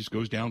 Everybody just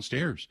goes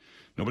downstairs.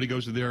 Nobody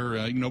goes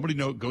to nobody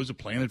goes to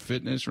Planet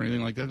Fitness or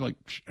anything like that. Like,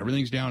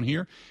 everything's down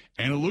here,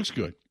 and it looks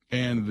good.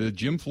 And the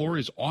gym floor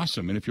is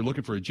awesome. And if you're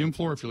looking for a gym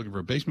floor, if you're looking for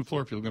a basement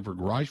floor, if you're looking for a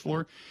garage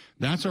floor,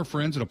 that's our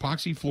friends at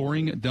Epoxy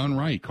Flooring Done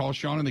Right. Call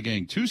Sean and the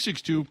gang,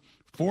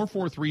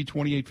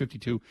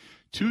 262-443-2852,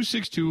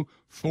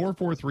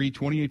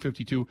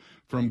 262-443-2852.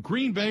 From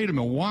Green Bay to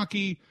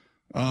Milwaukee,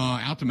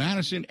 out to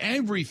Madison,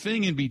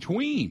 everything in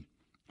between.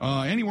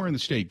 Anywhere in the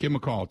state, give them a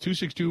call,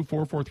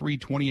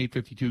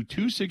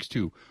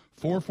 262-443-2852,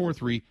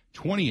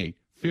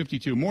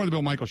 262-443-2852. More of the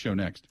Bill Michaels Show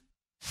next.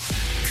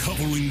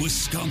 Covering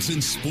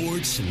Wisconsin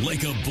sports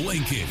like a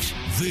blanket.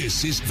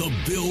 This is the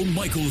Bill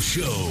Michaels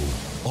Show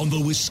on the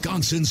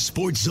Wisconsin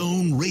Sports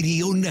Zone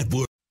Radio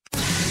Network.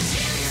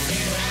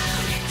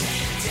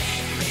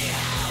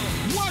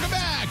 Welcome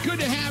back. Good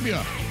to have you.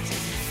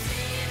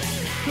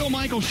 Bill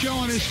Michaels Show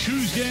on this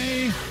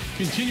Tuesday.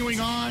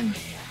 Continuing on.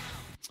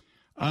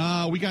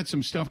 We got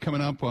some stuff coming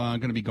up.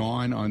 Going to be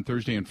gone on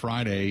Thursday and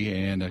Friday.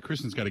 And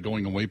Kristen's got a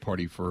going away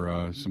party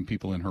for some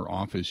people in her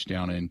office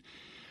down in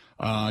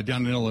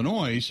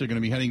Illinois, so they're going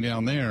to be heading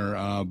down there.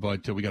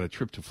 But we got a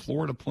trip to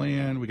Florida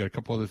planned. We got a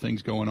couple other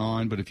things going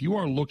on. But if you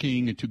are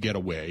looking to get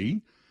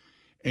away,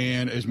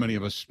 and as many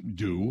of us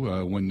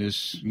do when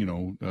this,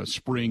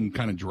 spring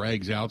kind of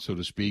drags out, so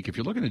to speak, if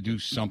you're looking to do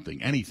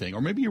something, anything,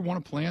 or maybe you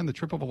want to plan the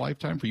trip of a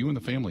lifetime for you and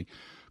the family,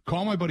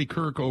 call my buddy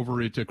Kirk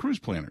over at Cruise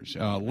Planners,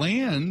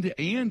 Land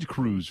and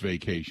Cruise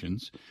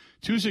Vacations,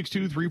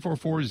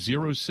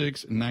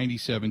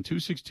 262-344-0697,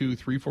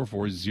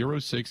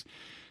 262-344-0697.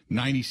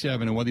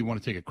 97, and whether you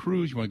want to take a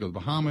cruise, you want to go to the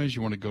Bahamas,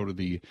 you want to go to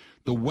the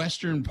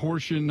western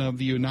portion of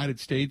the United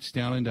States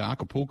down into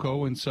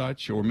Acapulco and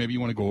such, or maybe you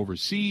want to go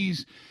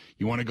overseas,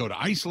 you want to go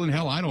to Iceland,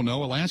 hell, I don't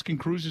know, Alaskan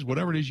cruises,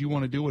 whatever it is you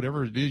want to do,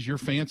 whatever it is your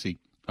fancy,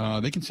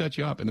 they can set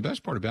you up. And the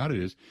best part about it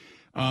is,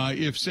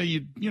 if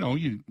say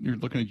you're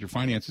looking at your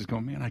finances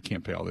going, man, I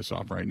can't pay all this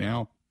off right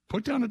now,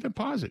 put down a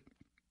deposit.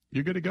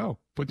 You're good to go.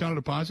 Put down a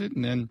deposit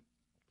and then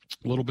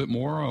a little bit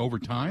more over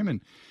time,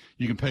 and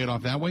you can pay it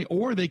off that way,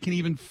 or they can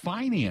even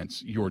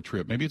finance your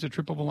trip. Maybe it's a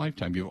trip of a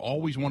lifetime. You've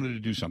always wanted to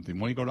do something.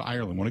 Want to go to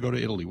Ireland, want to go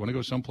to Italy, want to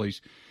go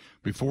someplace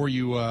before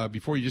you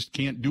just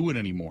can't do it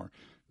anymore.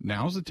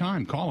 Now's the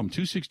time. Call them,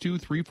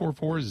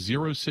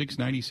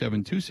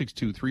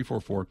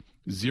 262-344-0697,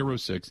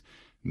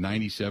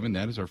 262-344-0697.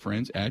 That is our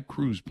friends at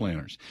Cruise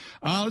Planners.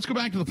 Let's go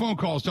back to the phone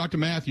calls. Talk to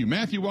Matthew.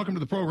 Matthew, welcome to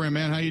the program,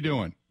 man. How you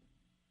doing?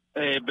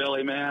 Hey,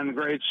 Billy, man.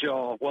 Great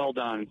show. Well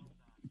done.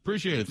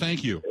 Appreciate it.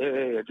 Thank you.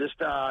 Hey,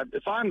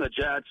 if I'm the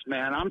Jets,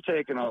 man, I'm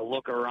taking a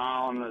look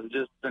around and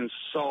just been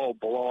so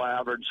below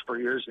average for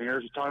years and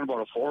years. You're talking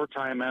about a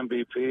 4-time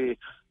MVP,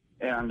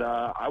 and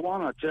I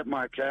want to tip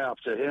my cap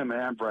to him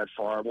and Brett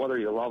Favre, whether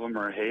you love him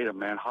or hate him,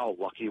 man. How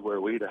lucky were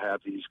we to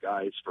have these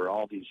guys for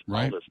all this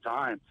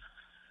time?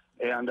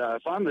 And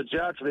if I'm the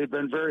Jets, they've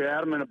been very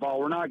adamant about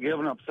we're not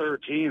giving up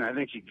 13. I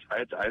think you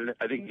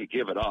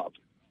give it up.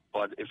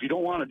 But if you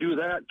don't want to do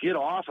that, get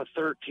off of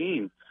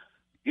 13.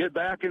 Get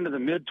back into the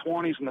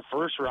mid-20s in the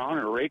first round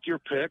and rake your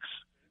picks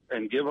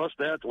and give us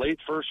that late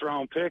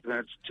first-round pick.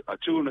 That's a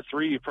 2 and a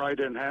 3 you probably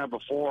didn't have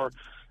before.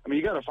 I mean,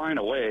 you got to find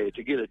a way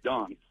to get it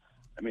done.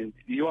 I mean,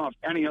 you don't have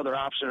any other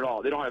option at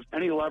all. They don't have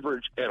any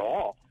leverage at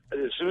all.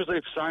 As soon as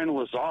they've signed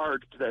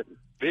Lazard to that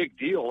big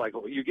deal, like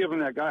you're giving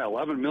that guy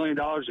 $11 million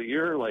a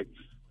year, like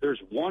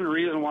there's one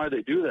reason why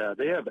they do that.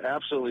 They have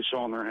absolutely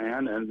shown their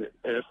hand. And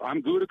if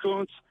I'm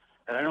Gutekunst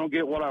and I don't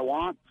get what I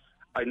want,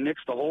 I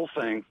nix the whole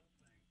thing.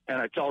 And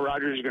I tell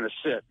Rodgers you're going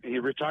to sit and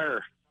you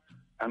retire,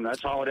 and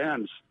that's how it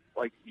ends.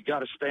 Like, you got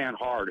to stand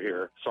hard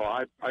here. So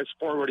I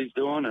support what he's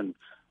doing and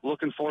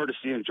looking forward to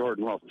seeing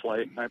Jordan Love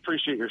play. I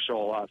appreciate your show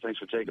a lot. Thanks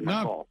for taking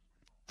my call.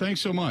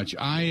 Thanks so much.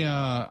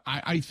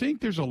 I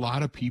think there's a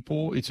lot of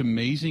people. It's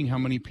amazing how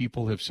many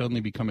people have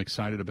suddenly become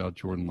excited about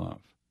Jordan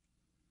Love.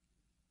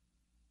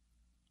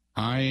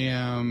 I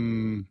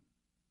am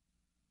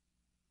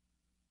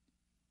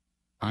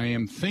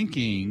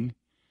thinking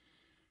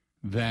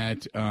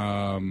that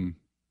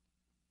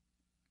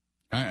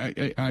I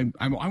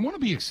want to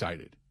be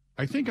excited.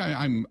 I think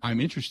I'm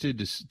interested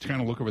to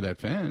kind of look over that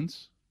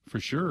fence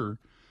for sure,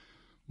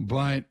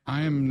 but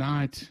I am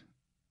not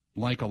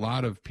like a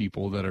lot of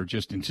people that are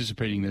just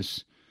anticipating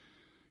this.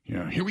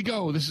 Here we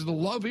go. This is the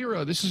Love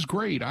era. This is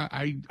great.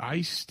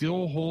 I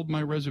still hold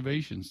my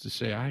reservations to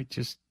say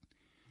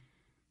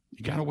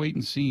you got to wait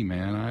and see,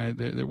 man.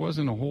 There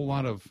wasn't a whole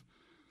lot of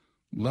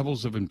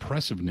levels of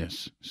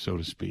impressiveness, so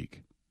to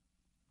speak.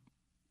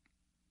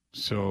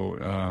 So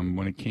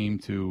when it came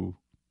to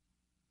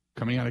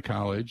coming out of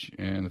college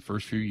and the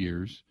first few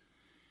years,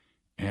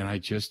 and I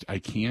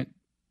can't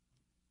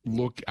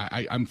look.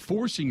 I'm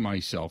forcing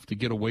myself to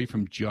get away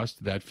from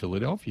just that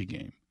Philadelphia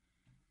game.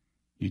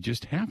 You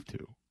just have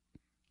to.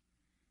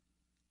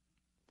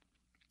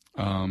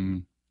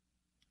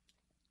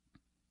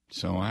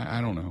 So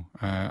I don't know.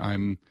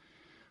 I'm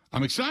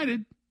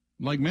excited,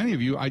 like many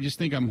of you. I just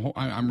think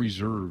I'm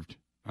reserved.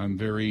 I'm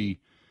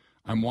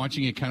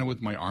watching it kind of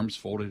with my arms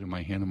folded and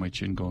my hand on my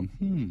chin,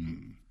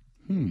 going,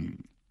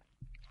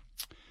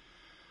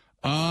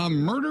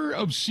 Murder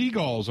of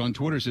Seagulls on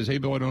Twitter says, "Hey,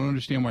 Bill, I don't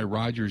understand why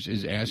Rodgers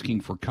is asking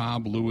for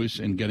Cobb, Lewis,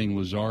 and getting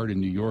Lazard in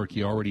New York.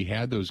 He already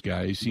had those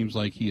guys. Seems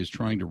like he is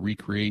trying to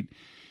recreate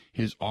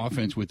his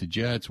offense with the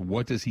Jets.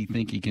 What does he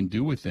think he can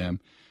do with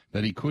them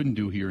that he couldn't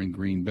do here in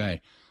Green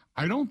Bay?"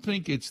 I don't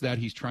think it's that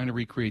he's trying to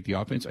recreate the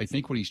offense. I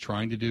think what he's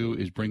trying to do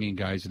is bring in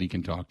guys that he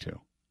can talk to.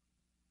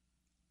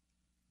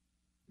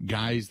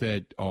 Guys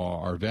that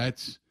are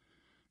vets,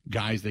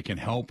 guys that can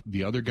help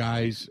the other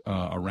guys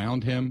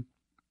around him.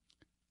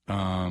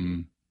 I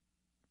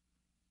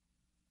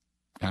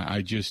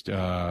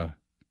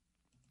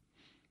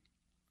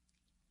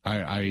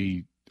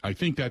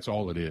think that's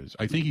all it is.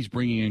 I think he's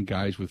bringing in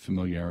guys with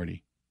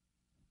familiarity.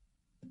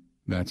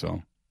 That's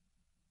all.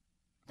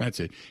 That's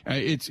it.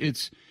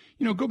 It's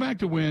go back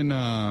to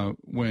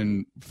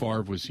when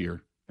Favre was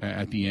here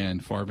at the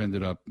end. Favre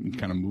ended up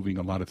kind of moving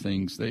a lot of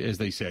things. As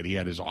they said, he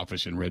had his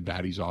office in Red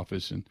Batty's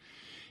office, and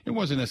it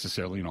wasn't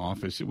necessarily an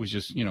office. It was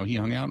just, he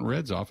hung out in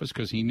Red's office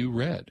because he knew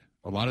Red.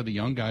 A lot of the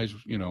young guys,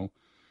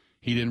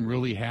 he didn't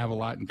really have a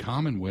lot in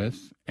common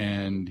with,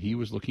 and he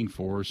was looking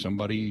for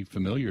somebody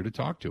familiar to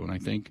talk to. And I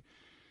think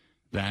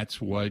that's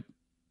what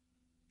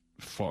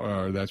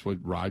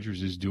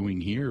Rodgers is doing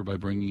here by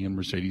bringing in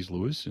Mercedes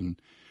Lewis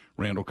and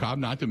Randall Cobb.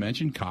 Not to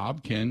mention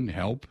Cobb can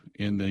help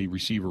in the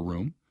receiver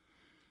room,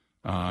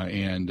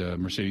 and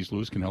Mercedes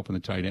Lewis can help in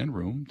the tight end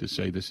room to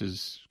say this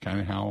is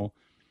kind of how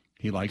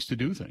he likes to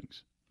do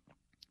things.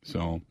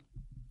 So,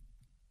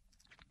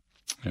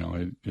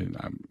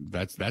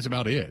 that's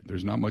about it.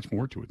 There's not much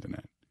more to it than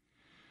that.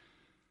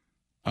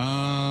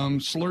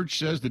 Slurch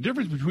says, the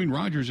difference between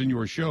Rodgers and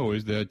your show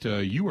is that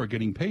you are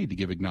getting paid to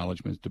give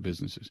acknowledgments to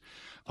businesses.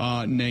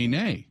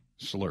 Nay,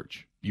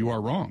 Slurch, you are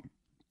wrong.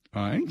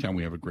 Anytime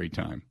we have a great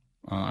time,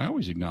 I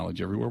always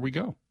acknowledge everywhere we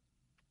go.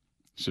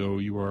 So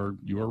you are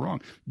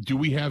wrong. Do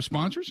we have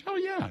sponsors? Hell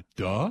yeah.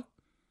 Duh.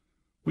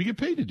 We get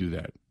paid to do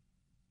that.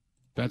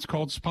 That's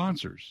called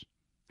sponsors.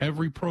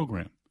 Every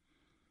program.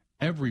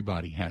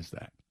 Everybody has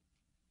that.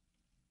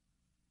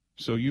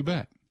 So you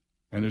bet.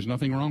 And there's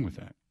nothing wrong with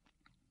that.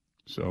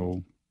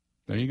 So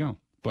there you go.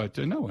 But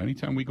no,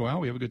 anytime we go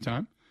out, we have a good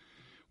time.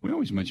 We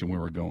always mention where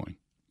we're going.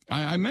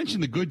 I mention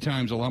the good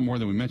times a lot more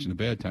than we mention the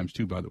bad times,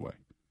 too, by the way.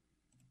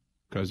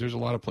 Because there's a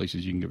lot of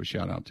places you can give a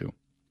shout-out to.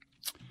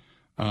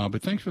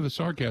 But thanks for the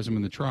sarcasm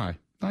and the try.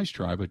 Nice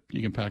try, but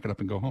you can pack it up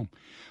and go home.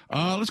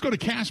 Let's go to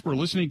Casper,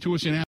 listening to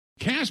us in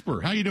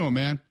Casper, how you doing,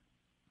 man?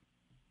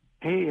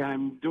 Hey,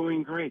 I'm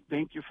doing great.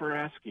 Thank you for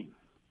asking.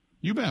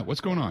 You bet.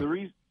 What's going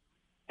on?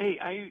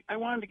 I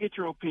wanted to get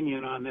your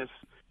opinion on this,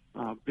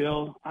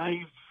 Bill.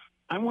 I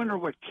wonder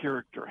what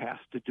character has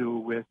to do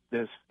with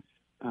this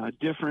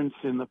difference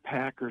in the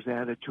Packers'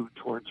 attitude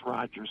towards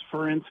Rodgers.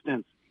 For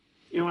instance,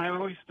 I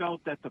always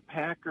felt that the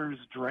Packers'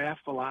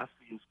 draft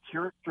philosophy is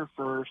character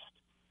first,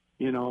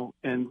 and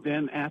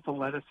then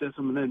athleticism,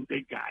 and then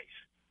big guys.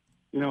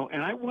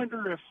 And I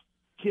wonder if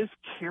his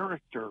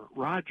character,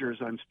 Rodgers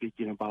I'm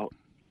speaking about,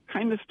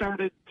 kind of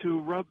started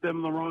to rub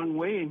them the wrong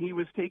way, and he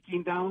was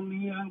taking down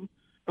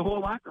the whole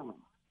locker room.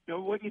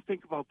 What do you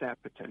think about that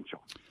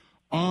potential?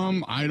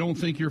 I don't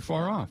think you're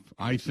far off.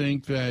 I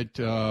think that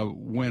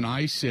when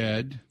I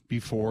said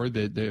before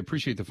that they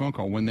appreciate the phone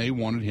call, when they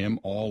wanted him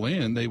all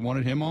in, they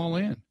wanted him all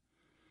in.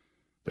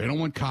 They don't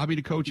want Cobby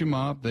to coach him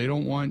up. They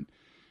don't want,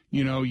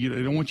 they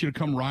don't want you to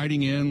come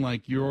riding in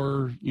like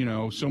you're,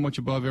 so much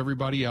above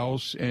everybody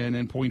else and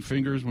then point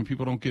fingers when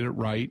people don't get it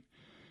right.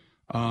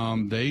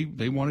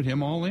 They wanted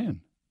him all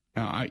in.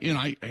 I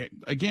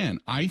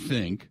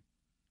think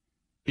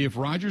if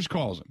Rodgers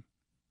calls him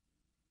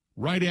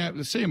right at,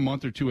 let's say a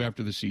month or two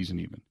after the season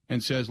even,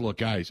 and says, look,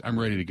 guys, I'm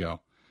ready to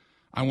go.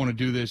 I want to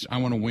do this. I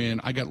want to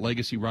win. I got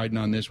legacy riding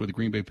on this with the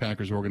Green Bay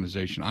Packers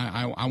organization.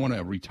 I want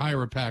to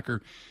retire a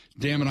Packer.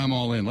 Damn it, I'm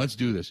all in. Let's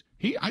do this.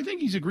 I think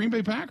he's a Green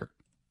Bay Packer.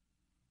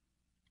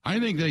 I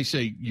think they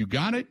say, you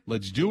got it.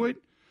 Let's do it.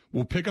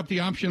 We'll pick up the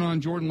option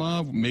on Jordan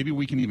Love. Maybe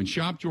we can even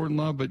shop Jordan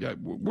Love, but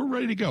we're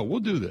ready to go. We'll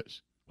do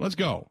this. Let's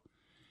go.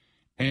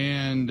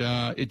 And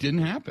it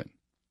didn't happen.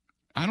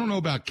 I don't know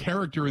about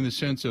character in the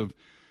sense of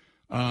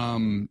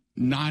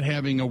not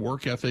having a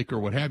work ethic or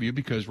what have you,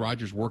 because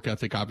Rodgers' work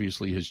ethic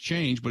obviously has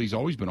changed, but he's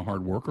always been a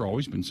hard worker,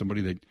 always been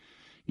somebody that,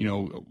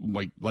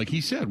 like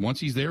he said, once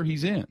he's there,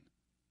 he's in.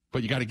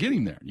 But you got to get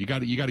him there. You got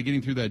to get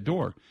him through that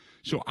door.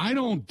 So I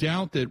don't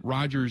doubt that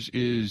Rodgers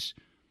is,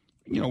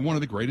 one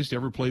of the greatest to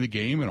ever play the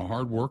game and a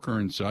hard worker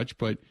and such.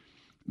 But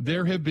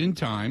there have been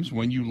times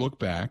when you look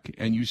back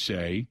and you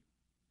say,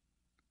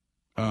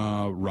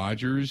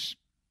 Rodgers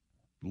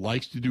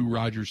likes to do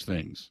Rodgers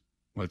things,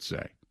 let's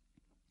say.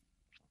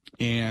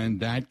 And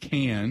that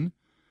can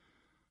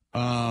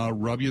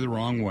rub you the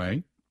wrong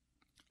way.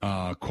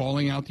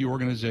 Calling out the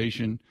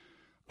organization.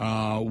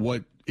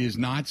 What is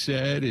not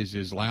said is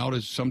as loud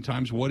as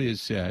sometimes what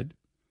is said.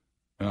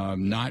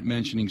 Not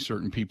mentioning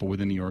certain people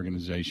within the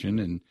organization.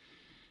 And,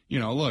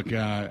 look,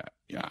 I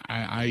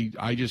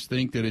just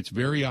think that it's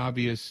very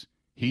obvious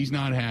he's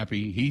not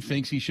happy. He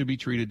thinks he should be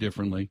treated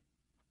differently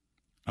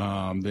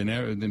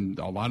than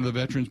a lot of the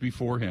veterans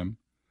before him.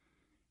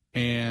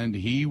 And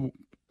he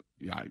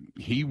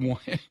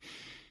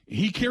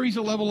carries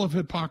a level of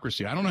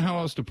hypocrisy. I don't know how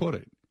else to put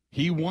it.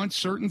 He wants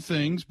certain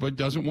things but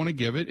doesn't want to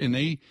give it, and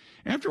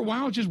after a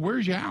while it just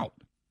wears you out.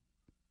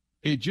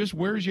 It just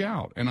wears you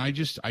out. And I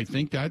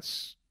think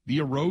that's the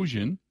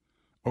erosion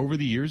over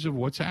the years of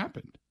what's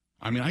happened.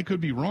 I mean, I could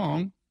be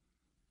wrong,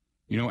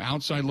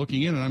 outside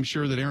looking in, and I'm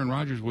sure that Aaron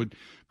Rodgers would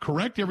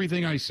correct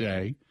everything I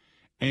say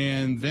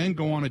and then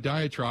go on a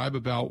diatribe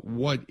about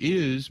what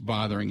is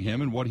bothering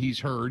him and what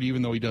he's heard,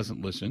 even though he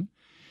doesn't listen,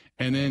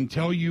 and then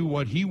tell you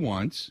what he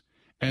wants,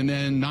 and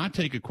then not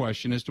take a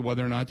question as to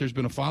whether or not there's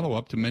been a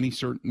follow-up to many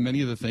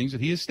of the things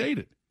that he has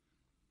stated.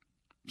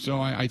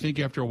 So I think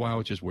after a while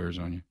it just wears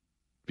on you,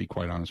 to be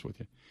quite honest with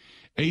you.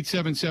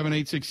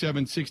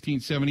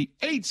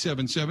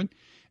 877-867-1670,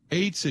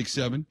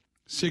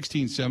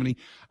 877-867-1670.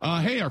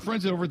 Hey, our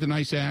friends over at the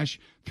Nice Ash,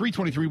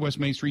 323 West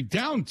Main Street,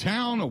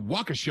 downtown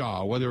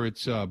Waukesha, whether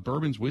it's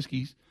bourbons,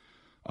 whiskeys.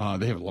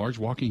 They have a large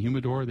walking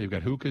humidor. They've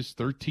got hookahs,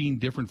 13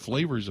 different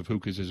flavors of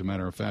hookahs, as a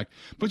matter of fact.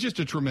 But just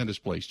a tremendous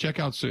place. Check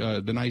out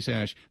the Nice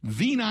Ash,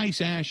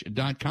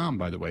 theniceash.com,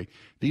 by the way.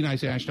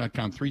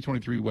 Theniceash.com,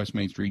 323 West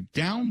Main Street,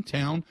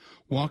 downtown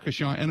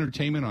Waukesha.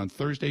 Entertainment on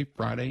Thursday,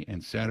 Friday,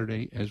 and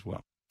Saturday as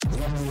well.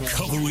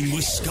 Covering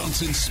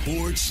Wisconsin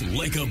sports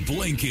like a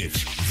blanket.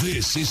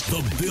 This is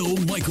the Bill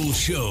Michaels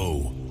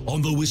Show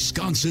on the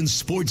Wisconsin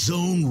Sports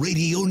Zone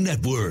Radio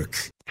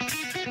Network.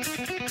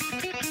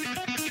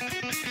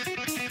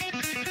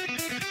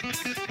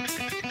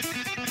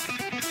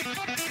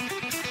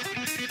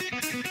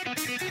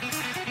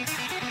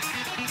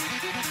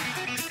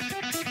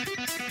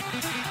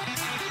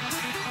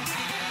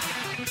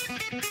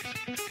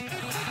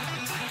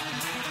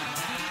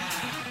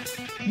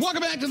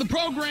 Welcome back to the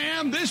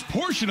program. This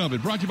portion of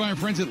it brought to you by our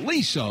friends at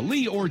Lisa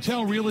Lee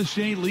Ortel Real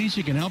Estate.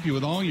 Lisa can help you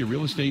with all your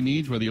real estate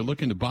needs, whether you're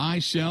looking to buy,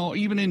 sell,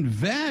 even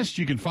invest.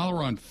 You can follow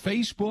her on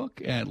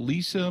Facebook at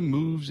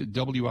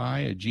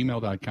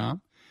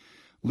lisamoveswi@gmail.com.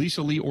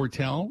 Lisa Lee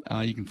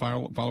Ortel. You can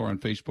follow her on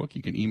Facebook.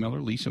 You can email her,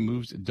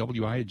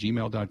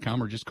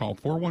 lisamoveswi@gmail.com, or just call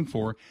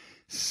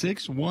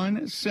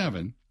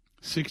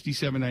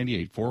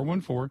 414-617-6798.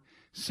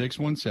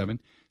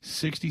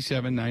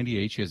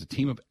 414-617-6798. She has a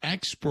team of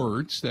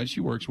experts that she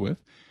works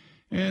with,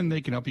 and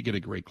they can help you get a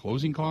great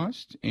closing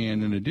cost.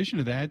 And in addition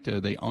to that,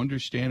 they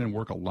understand and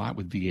work a lot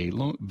with VA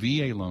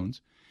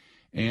loans.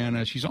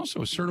 And she's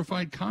also a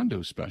certified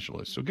condo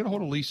specialist. So get a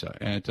hold of Lisa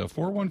at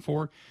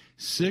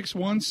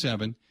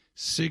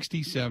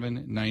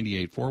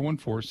 414-617-6798.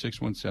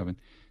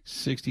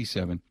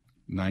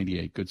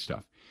 414-617-6798. Good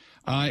stuff.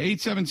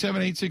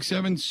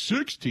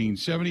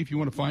 877-867-1670. If you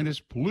want to find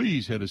us,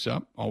 please hit us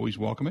up. Always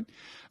welcome it.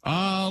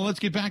 Let's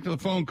get back to the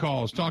phone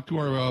calls. Talk to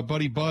our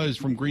buddy Buzz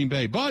from Green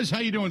Bay. Buzz, how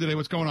you doing today?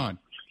 What's going on?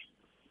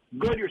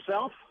 Good,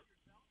 yourself?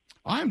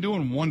 I'm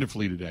doing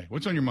wonderfully today.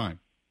 What's on your mind?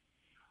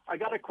 I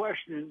got a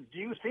question. Do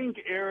you think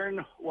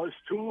Aaron was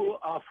too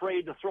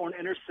afraid to throw an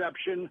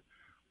interception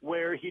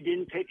where he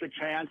didn't take the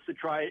chance to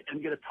try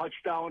and get a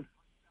touchdown?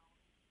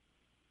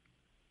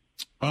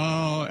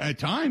 At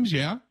times,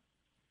 yeah.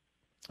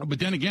 But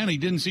then again, he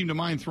didn't seem to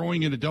mind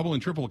throwing into double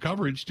and triple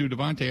coverage to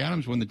Devontae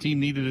Adams when the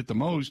team needed it the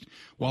most,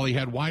 while he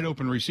had wide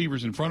open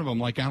receivers in front of him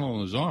like Alan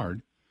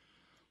Lazard.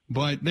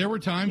 But there were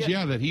times,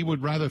 that he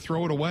would rather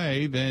throw it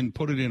away than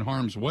put it in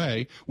harm's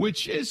way,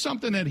 which is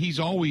something that he's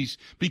always,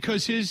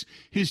 because his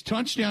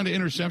touchdown to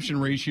interception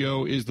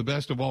ratio is the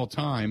best of all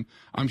time.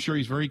 I'm sure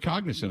he's very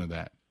cognizant of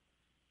that.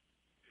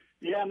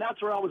 Yeah, and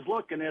that's where I was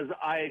looking, is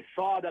I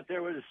saw that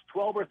there was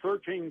 12 or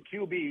 13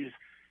 QBs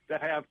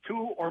that have 2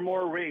 or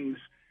more rings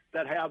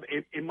that have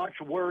a much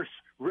worse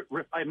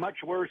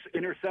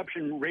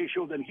interception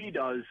ratio than he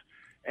does,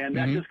 and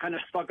that just kind of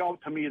stuck out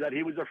to me, that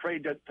he was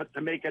afraid to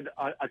make it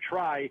a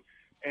try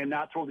and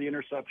not throw the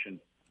interception.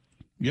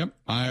 Yep,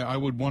 I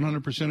would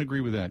 100%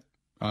 agree with that.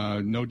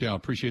 No doubt.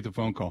 Appreciate the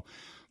phone call.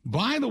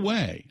 By the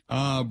way,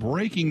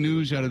 breaking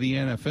news out of the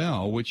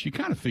NFL, which you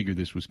kind of figured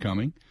this was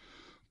coming,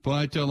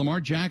 but Lamar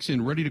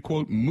Jackson ready to,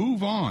 quote,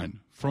 move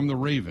on from the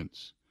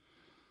Ravens.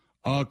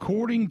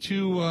 According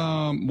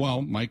to,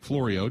 Mike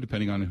Florio,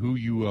 depending on who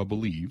you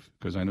believe,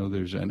 because I know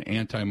there's an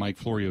anti-Mike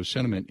Florio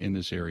sentiment in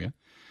this area,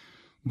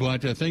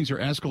 but things are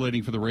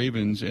escalating for the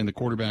Ravens and the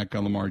quarterback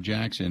Lamar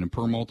Jackson, and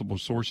per multiple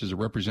sources, a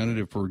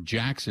representative for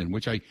Jackson,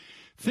 which I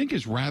think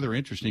is rather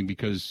interesting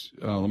because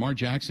Lamar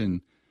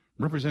Jackson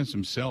represents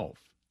himself,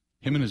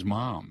 him and his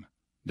mom.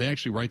 They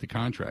actually write the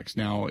contracts.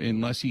 Now,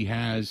 unless he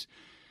has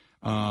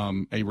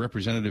a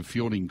representative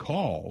fielding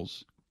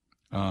calls,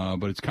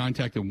 but it's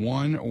contacted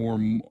one or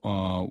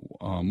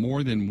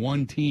more than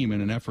one team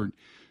in an effort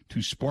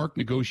to spark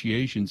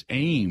negotiations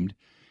aimed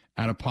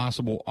at a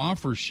possible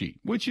offer sheet,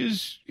 which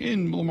is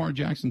in Lamar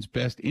Jackson's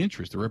best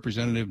interest. The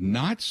representative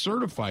not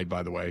certified,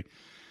 by the way,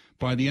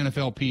 by the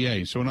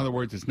NFLPA. So in other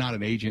words, it's not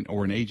an agent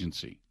or an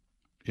agency.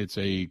 It's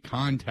a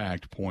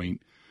contact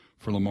point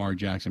for Lamar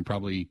Jackson,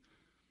 probably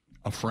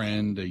a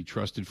friend, a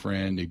trusted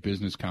friend, a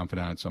business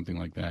confidant, something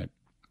like that.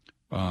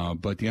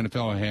 But the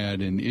NFL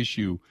had an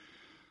issue.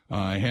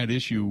 Had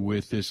issue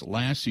with this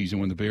last season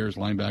when the Bears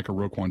linebacker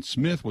Roquan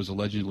Smith was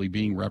allegedly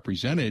being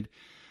represented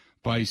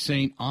by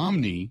St.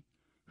 Omni,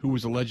 who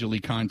was allegedly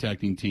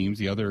contacting teams.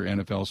 The other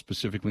NFL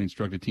specifically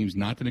instructed teams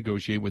not to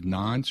negotiate with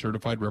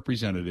non-certified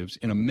representatives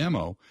in a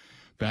memo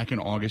back in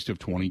August of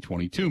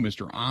 2022.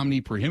 Mr.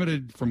 Omni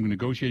prohibited from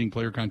negotiating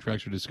player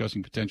contracts or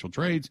discussing potential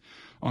trades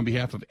on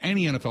behalf of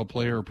any NFL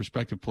player or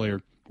prospective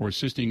player or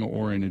assisting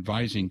or in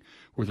advising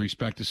with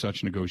respect to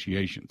such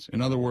negotiations.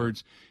 In other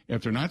words,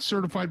 if they're not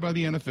certified by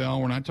the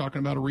NFL, we're not talking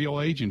about a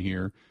real agent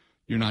here,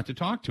 you're not to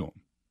talk to them.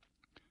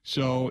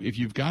 So if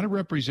you've got a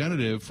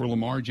representative for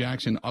Lamar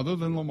Jackson other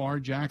than Lamar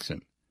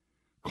Jackson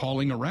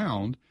calling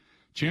around,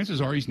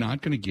 chances are he's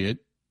not going to get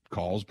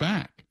calls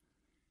back.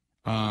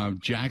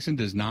 Jackson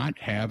does not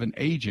have an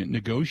agent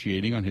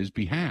negotiating on his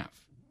behalf.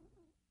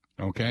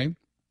 Okay?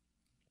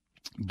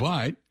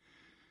 But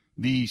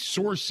the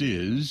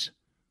sources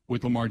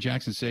with Lamar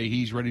Jackson say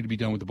he's ready to be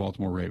done with the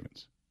Baltimore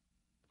Ravens.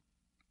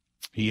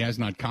 He has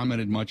not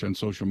commented much on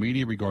social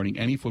media regarding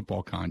any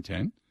football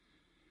content.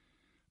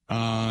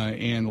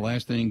 And the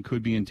last thing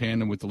could be in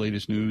tandem with the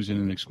latest news in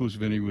an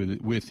exclusive interview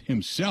with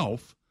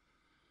himself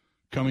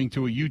coming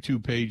to a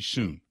YouTube page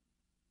soon.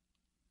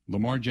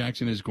 Lamar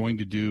Jackson is going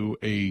to do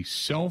a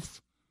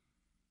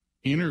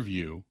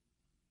self-interview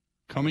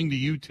coming to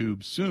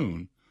YouTube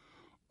soon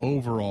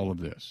over all of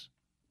this,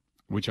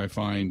 which I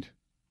find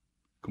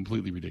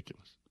completely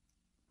ridiculous.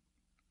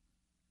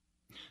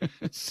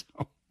 So,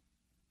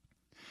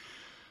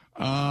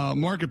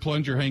 Market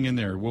Plunger, hang in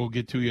there. We'll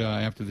get to you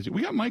after the.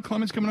 We got Mike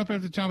Clemens coming up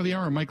at the top of the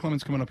hour. Mike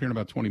Clemens coming up here in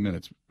about 20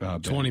 minutes.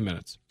 20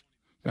 minutes.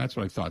 That's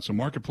what I thought. So,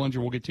 Market Plunger,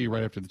 we'll get to you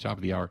right after the top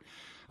of the hour.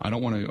 I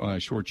don't want to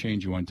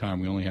shortchange you on time.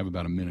 We only have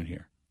about a minute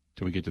here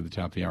till we get to the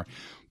top of the hour.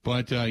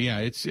 But yeah,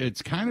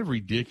 it's kind of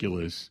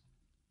ridiculous.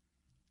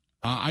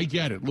 I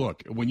get it.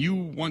 Look, when you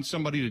want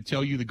somebody to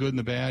tell you the good and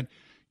the bad,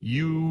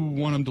 you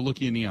want them to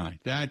look you in the eye.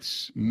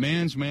 That's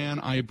man's man.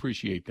 I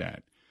appreciate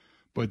that.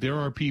 But there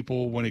are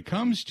people, when it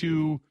comes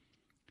to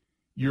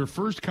your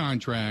first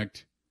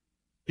contract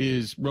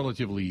is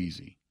relatively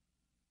easy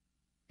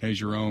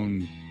as your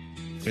own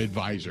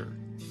advisor.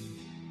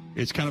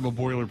 It's kind of a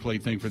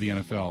boilerplate thing for the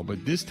NFL.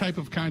 But this type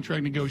of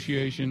contract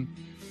negotiation,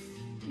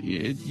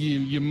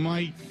 you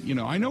might,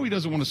 I know he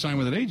doesn't want to sign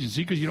with an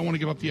agency because you don't want to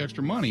give up the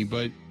extra money,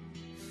 but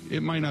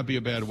it might not be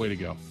a bad way to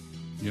go,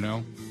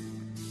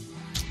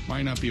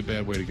 Might not be a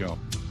bad way to go.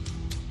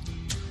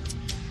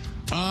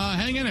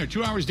 Hang in there.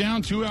 2 hours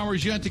down, 2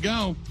 hours yet to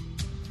go.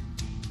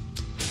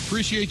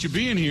 Appreciate you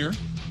being here.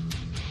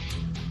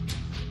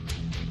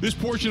 This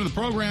portion of the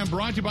program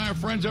brought to you by our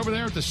friends over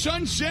there at the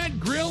Sunset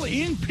Grill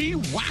in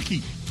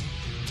Pewaukee.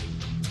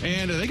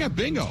 And they got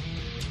bingo.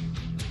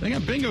 They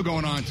got bingo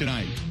going on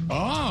tonight.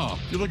 Oh,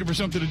 if you're looking for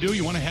something to do,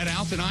 you want to head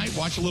out tonight,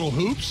 watch a little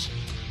hoops,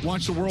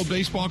 watch the World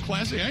Baseball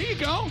Classic. There you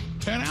go.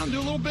 Head out and do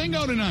a little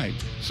bingo tonight.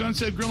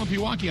 Sunset Grill in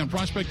Pewaukee on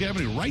Prospect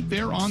Avenue, right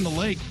there on the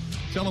lake.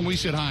 Tell them we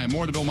said hi.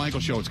 More of the Bill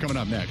Michaels Show. It's coming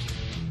up next.